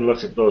and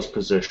look at those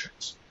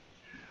positions.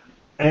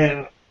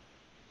 And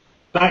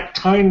that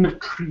kind of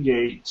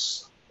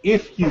creates,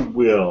 if you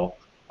will,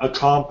 a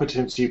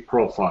competency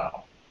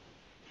profile.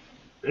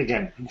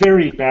 Again,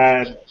 very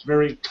bad,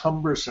 very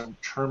cumbersome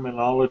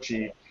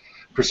terminology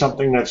for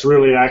something that's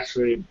really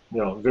actually,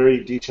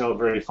 very detailed,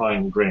 very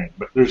fine-grained.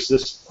 But there's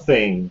this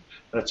thing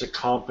that's a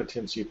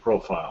competency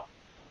profile.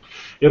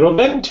 It'll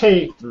then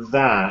take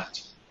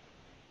that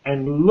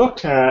and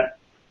look at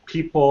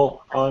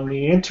people on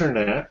the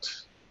internet,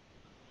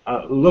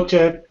 look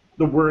at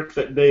the work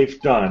that they've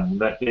done,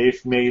 that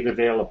they've made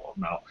available.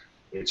 Now,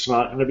 it's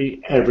not going to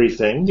be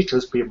everything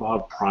because people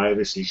have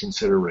privacy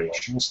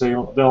considerations.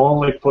 They'll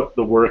only put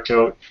the work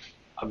out,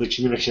 the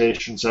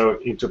communications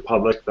out into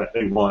public that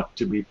they want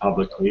to be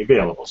publicly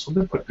available. So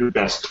they put their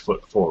best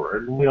foot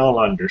forward, and we all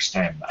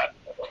understand that.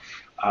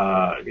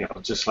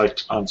 Just like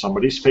on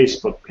somebody's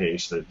Facebook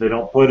page, they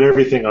don't put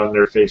everything on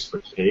their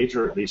Facebook page,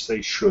 or at least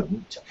they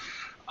shouldn't.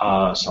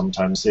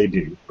 Sometimes they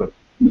do, but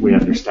we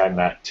understand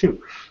that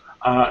too.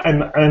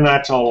 And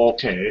that's all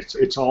okay.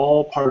 It's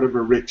all part of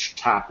a rich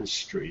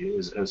tapestry,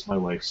 as my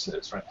wife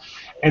says, right?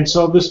 And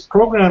so this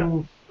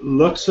program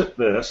looks at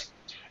this,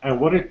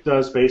 and what it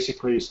does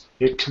basically is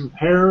it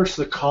compares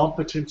the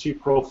competency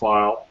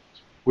profile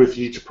with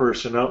each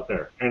person out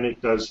there, and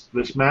it does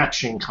this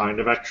matching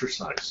kind of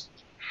exercise.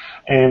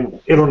 And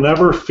it'll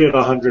never fit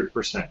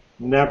 100%,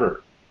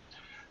 never.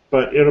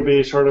 But it'll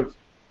be sort of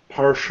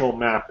partial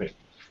mapping,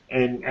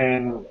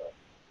 and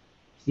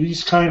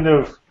these kind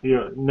of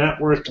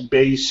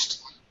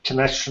network-based,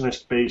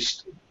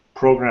 connectionist-based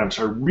programs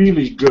are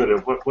really good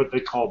at what they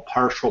call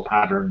partial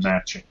pattern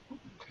matching.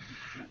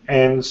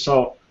 And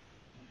so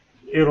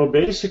it'll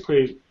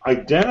basically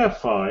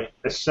identify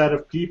a set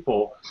of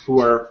people who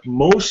are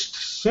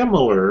most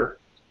similar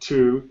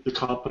to the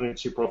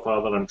competency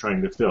profile that I'm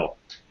trying to fill.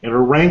 It'll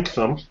rank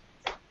them,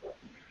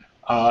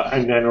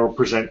 and then it'll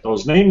present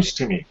those names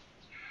to me.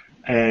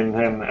 And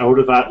then out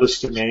of that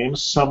list of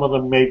names, some of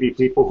them may be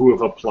people who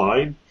have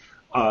applied,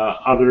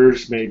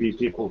 others may be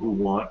people who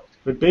want.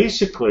 But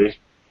basically,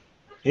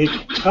 it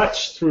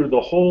cuts through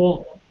the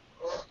whole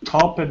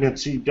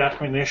competency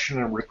definition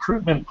and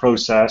recruitment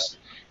process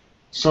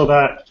so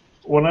that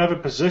when I have a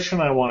position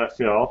I want to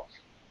fill,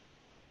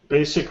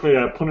 basically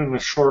I put in a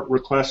short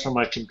request on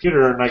my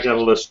computer and I get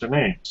a list of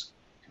names.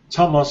 It's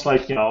almost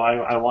like,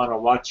 I want to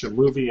watch a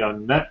movie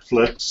on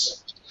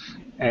Netflix,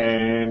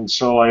 and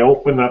so I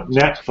open up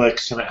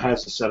Netflix and it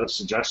has a set of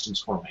suggestions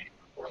for me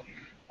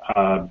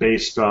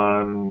based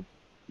on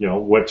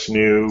what's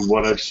new,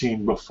 what I've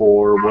seen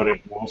before, what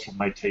it goes with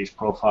my taste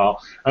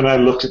profile, and I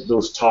look at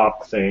those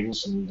top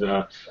things, and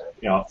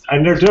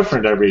and they're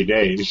different every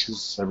day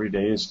because every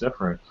day is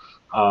different.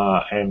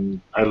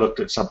 and I looked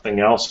at something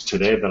else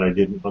today that I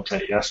didn't look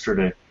at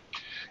yesterday.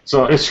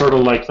 So it's sort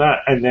of like that.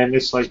 And then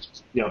it's like,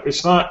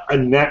 it's not a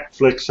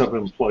Netflix of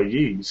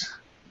employees,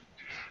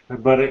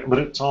 but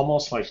it's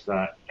almost like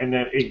that. And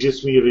then it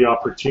gives me the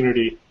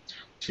opportunity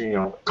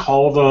to,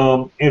 call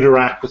them,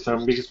 interact with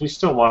them, because we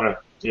still want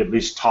to at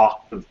least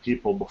talk to the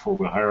people before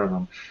we hire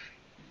them.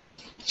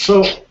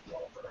 So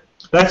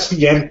that's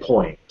the end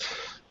point.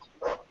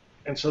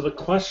 And so the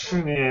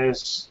question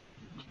is,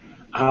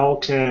 how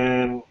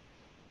can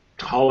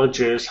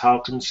colleges, how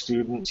can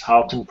students,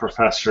 how can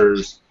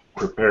professors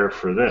prepare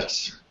for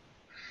this?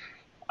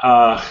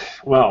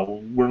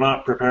 Well, we're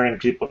not preparing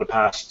people to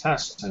pass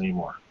tests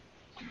anymore,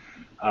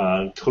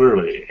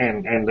 clearly.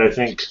 And I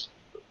think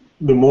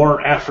the more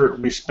effort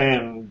we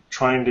spend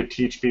trying to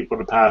teach people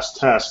to pass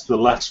tests, the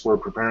less we're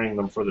preparing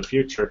them for the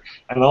future,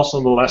 and also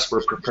the less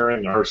we're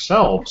preparing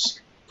ourselves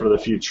for the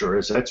future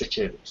as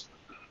educators,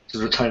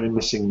 because we're kind of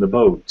missing the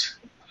boat.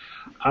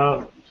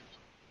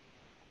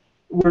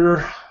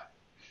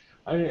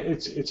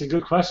 It's a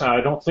good question.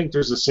 I don't think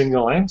there's a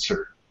single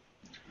answer.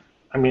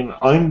 I mean,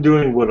 I'm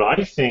doing what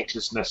I think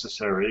is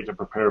necessary to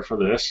prepare for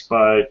this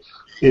by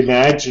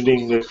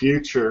imagining the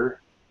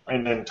future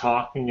and then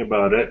talking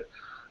about it,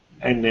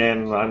 and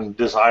then I'm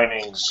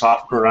designing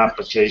software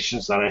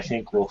applications that I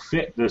think will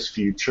fit this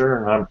future,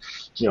 and I'm,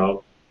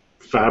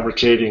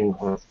 fabricating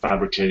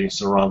is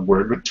the wrong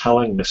word, but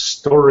telling the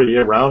story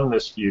around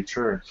this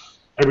future. And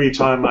every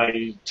time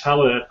I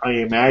tell it, I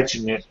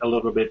imagine it a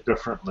little bit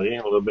differently,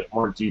 a little bit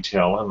more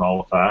detail and all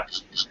of that.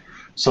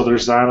 So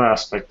there's that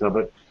aspect of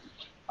it.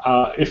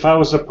 If I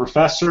was a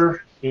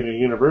professor in a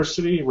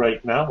university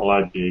right now, well,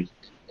 I'd be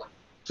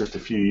just a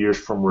few years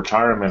from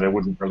retirement. I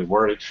wouldn't really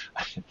worry.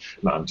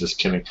 No, I'm just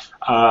kidding.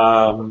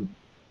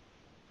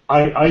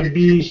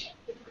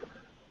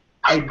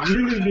 I'd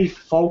really be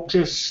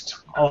focused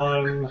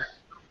on.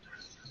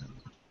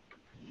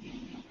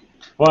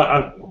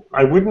 Well,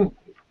 I wouldn't.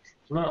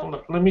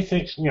 Well, let me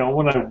think.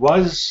 When I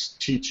was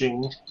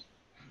teaching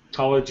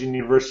college and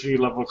university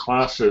level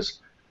classes,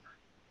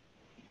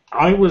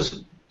 I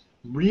was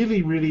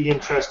really, really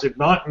interested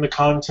not in the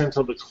content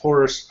of the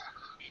course,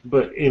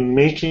 but in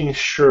making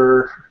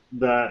sure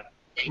that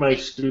my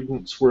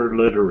students were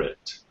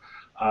literate.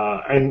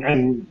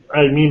 And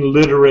I mean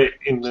literate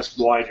in this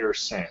wider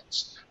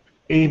sense,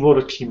 able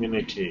to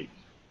communicate,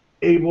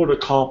 able to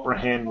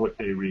comprehend what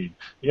they read.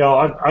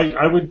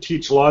 I would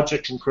teach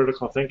logic and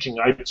critical thinking.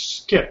 I'd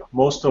skip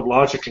most of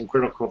logic and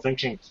critical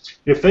thinking.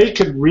 If they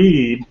could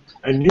read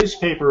a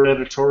newspaper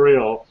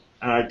editorial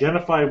and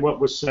identify what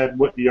was said,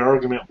 what the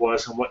argument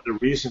was, and what the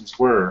reasons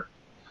were,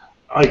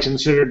 I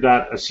considered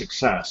that a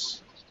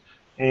success.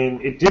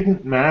 And it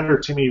didn't matter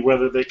to me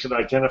whether they could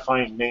identify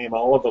and name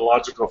all of the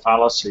logical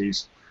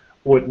fallacies.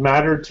 What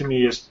mattered to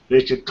me is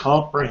they could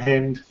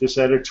comprehend this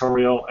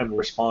editorial and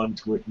respond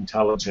to it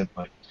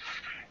intelligently.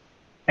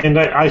 And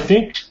I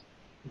think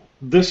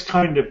this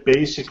kind of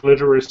basic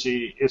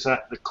literacy is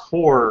at the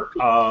core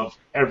of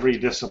every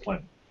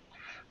discipline.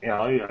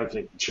 I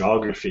think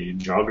geography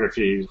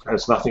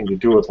has nothing to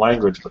do with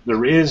language, but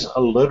there is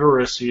a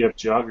literacy of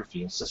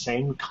geography. It's the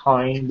same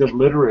kind of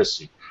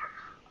literacy.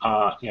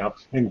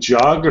 And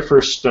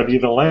geographers study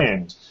the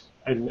land,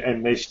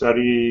 and they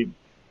study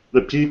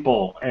the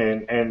people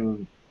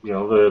and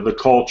the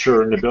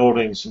culture and the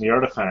buildings and the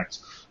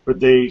artifacts. But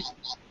they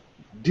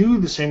do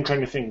the same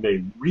kind of thing.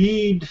 They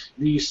read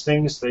these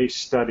things they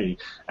study.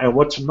 And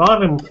what's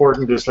not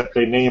important is that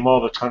they name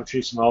all the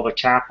countries and all the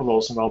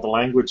capitals and all the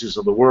languages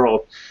of the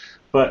world,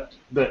 but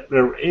that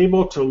they're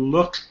able to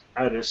look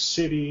at a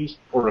city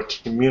or a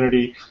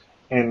community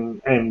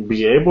and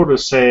be able to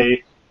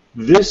say,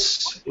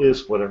 this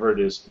is whatever it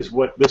is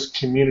what this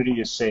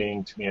community is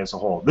saying to me as a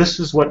whole. This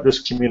is what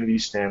this community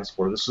stands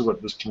for. This is what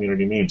this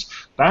community means.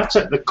 That's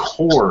at the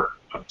core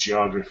of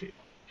geography.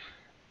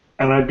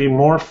 And I'd be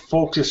more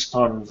focused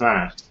on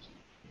that.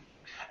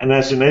 And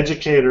as an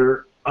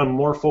educator, I'm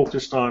more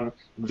focused on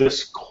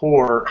this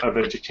core of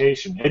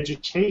education.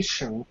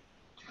 Education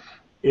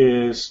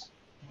is,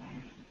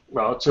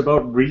 well, it's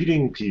about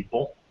reading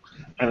people,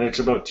 and it's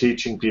about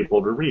teaching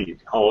people to read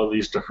all of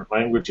these different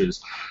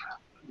languages.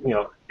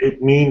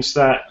 It means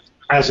that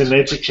as an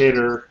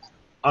educator,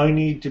 I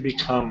need to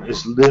become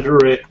as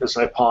literate as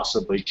I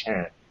possibly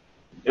can.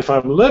 If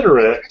I'm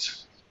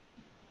literate,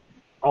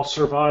 I'll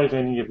survive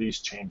any of these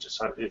changes.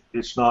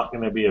 It's not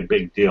going to be a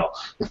big deal.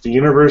 If the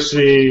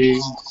university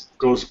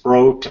goes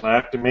broke and I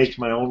have to make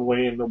my own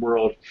way in the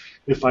world,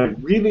 if I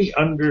really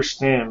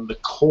understand the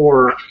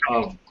core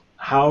of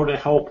how to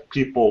help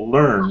people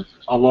learn,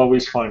 I'll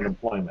always find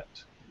employment.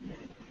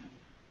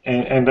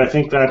 And I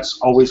think that's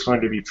always going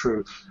to be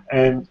true.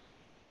 And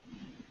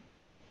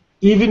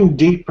even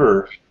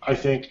deeper, I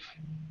think,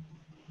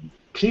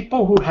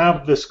 people who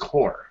have this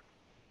core,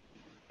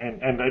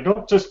 and I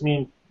don't just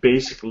mean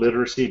basic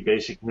literacy,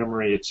 basic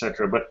memory,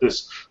 etc., but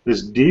this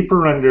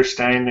deeper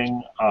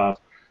understanding of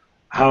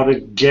how to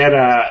get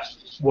at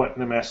what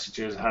the message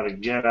is, how to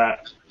get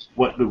at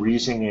what the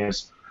reasoning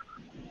is.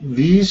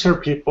 These are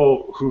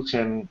people who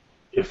can,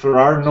 if there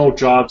are no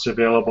jobs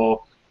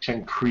available,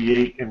 can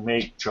create and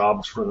make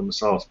jobs for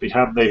themselves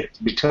because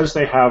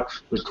they have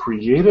the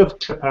creative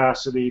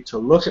capacity to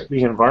look at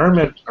the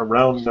environment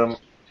around them,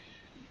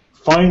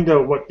 find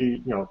out what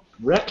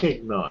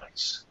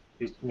recognize.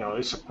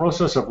 It's a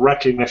process of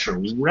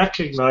recognition.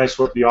 Recognize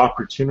what the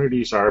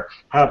opportunities are,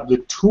 have the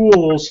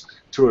tools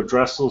to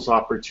address those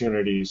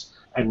opportunities,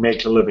 and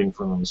make a living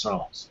for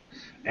themselves.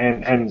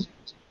 And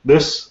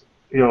this,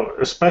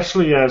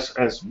 especially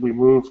as we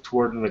move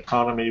toward an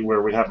economy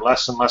where we have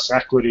less and less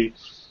equity,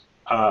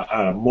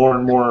 more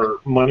and more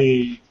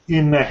money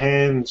in the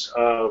hands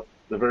of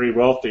the very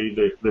wealthy,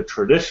 the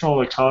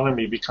traditional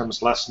economy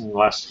becomes less and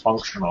less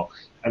functional,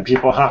 and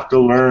people have to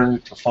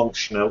learn to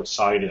function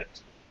outside it.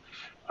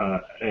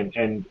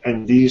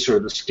 And these are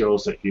the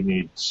skills that you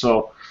need.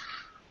 So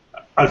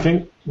I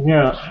think,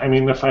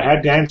 if I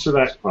had to answer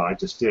that, well, I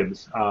just did,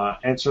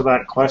 answer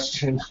that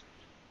question,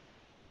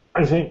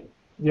 I think,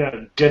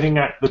 getting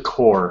at the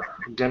core,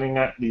 getting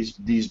at these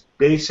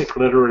basic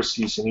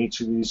literacies in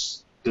each of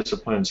these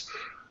disciplines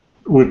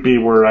would be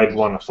where I'd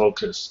want to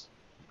focus.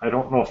 I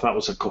don't know if that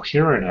was a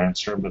coherent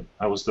answer, but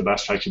that was the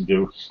best I could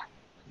do.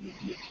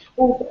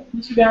 Well,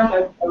 Mr. Downs,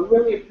 I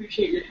really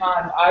appreciate your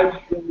time.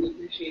 I really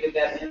appreciated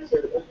that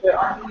answer. If there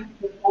aren't any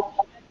more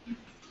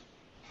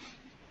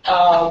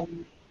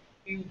comments,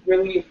 we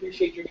really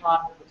appreciate your time.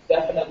 It was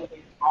definitely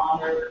an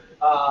honor.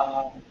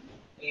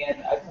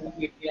 And I think,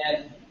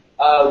 again,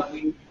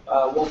 we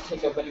won't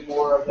take up any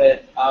more of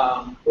it.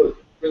 But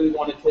really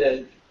wanted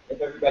to,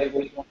 if everybody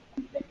really wants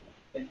to thank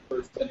you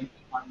for spending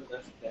time with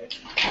us today.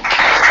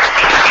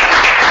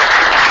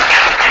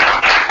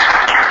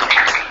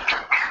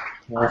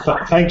 Well,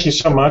 thank you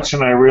so much,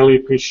 and I really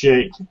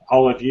appreciate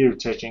all of you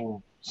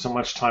taking so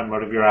much time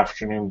out of your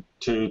afternoon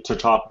to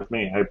talk with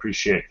me. I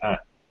appreciate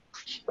that.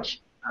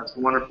 That's a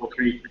wonderful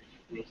treat.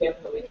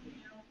 Definitely.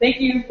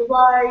 Thank you.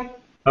 Bye-bye.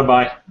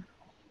 Bye-bye.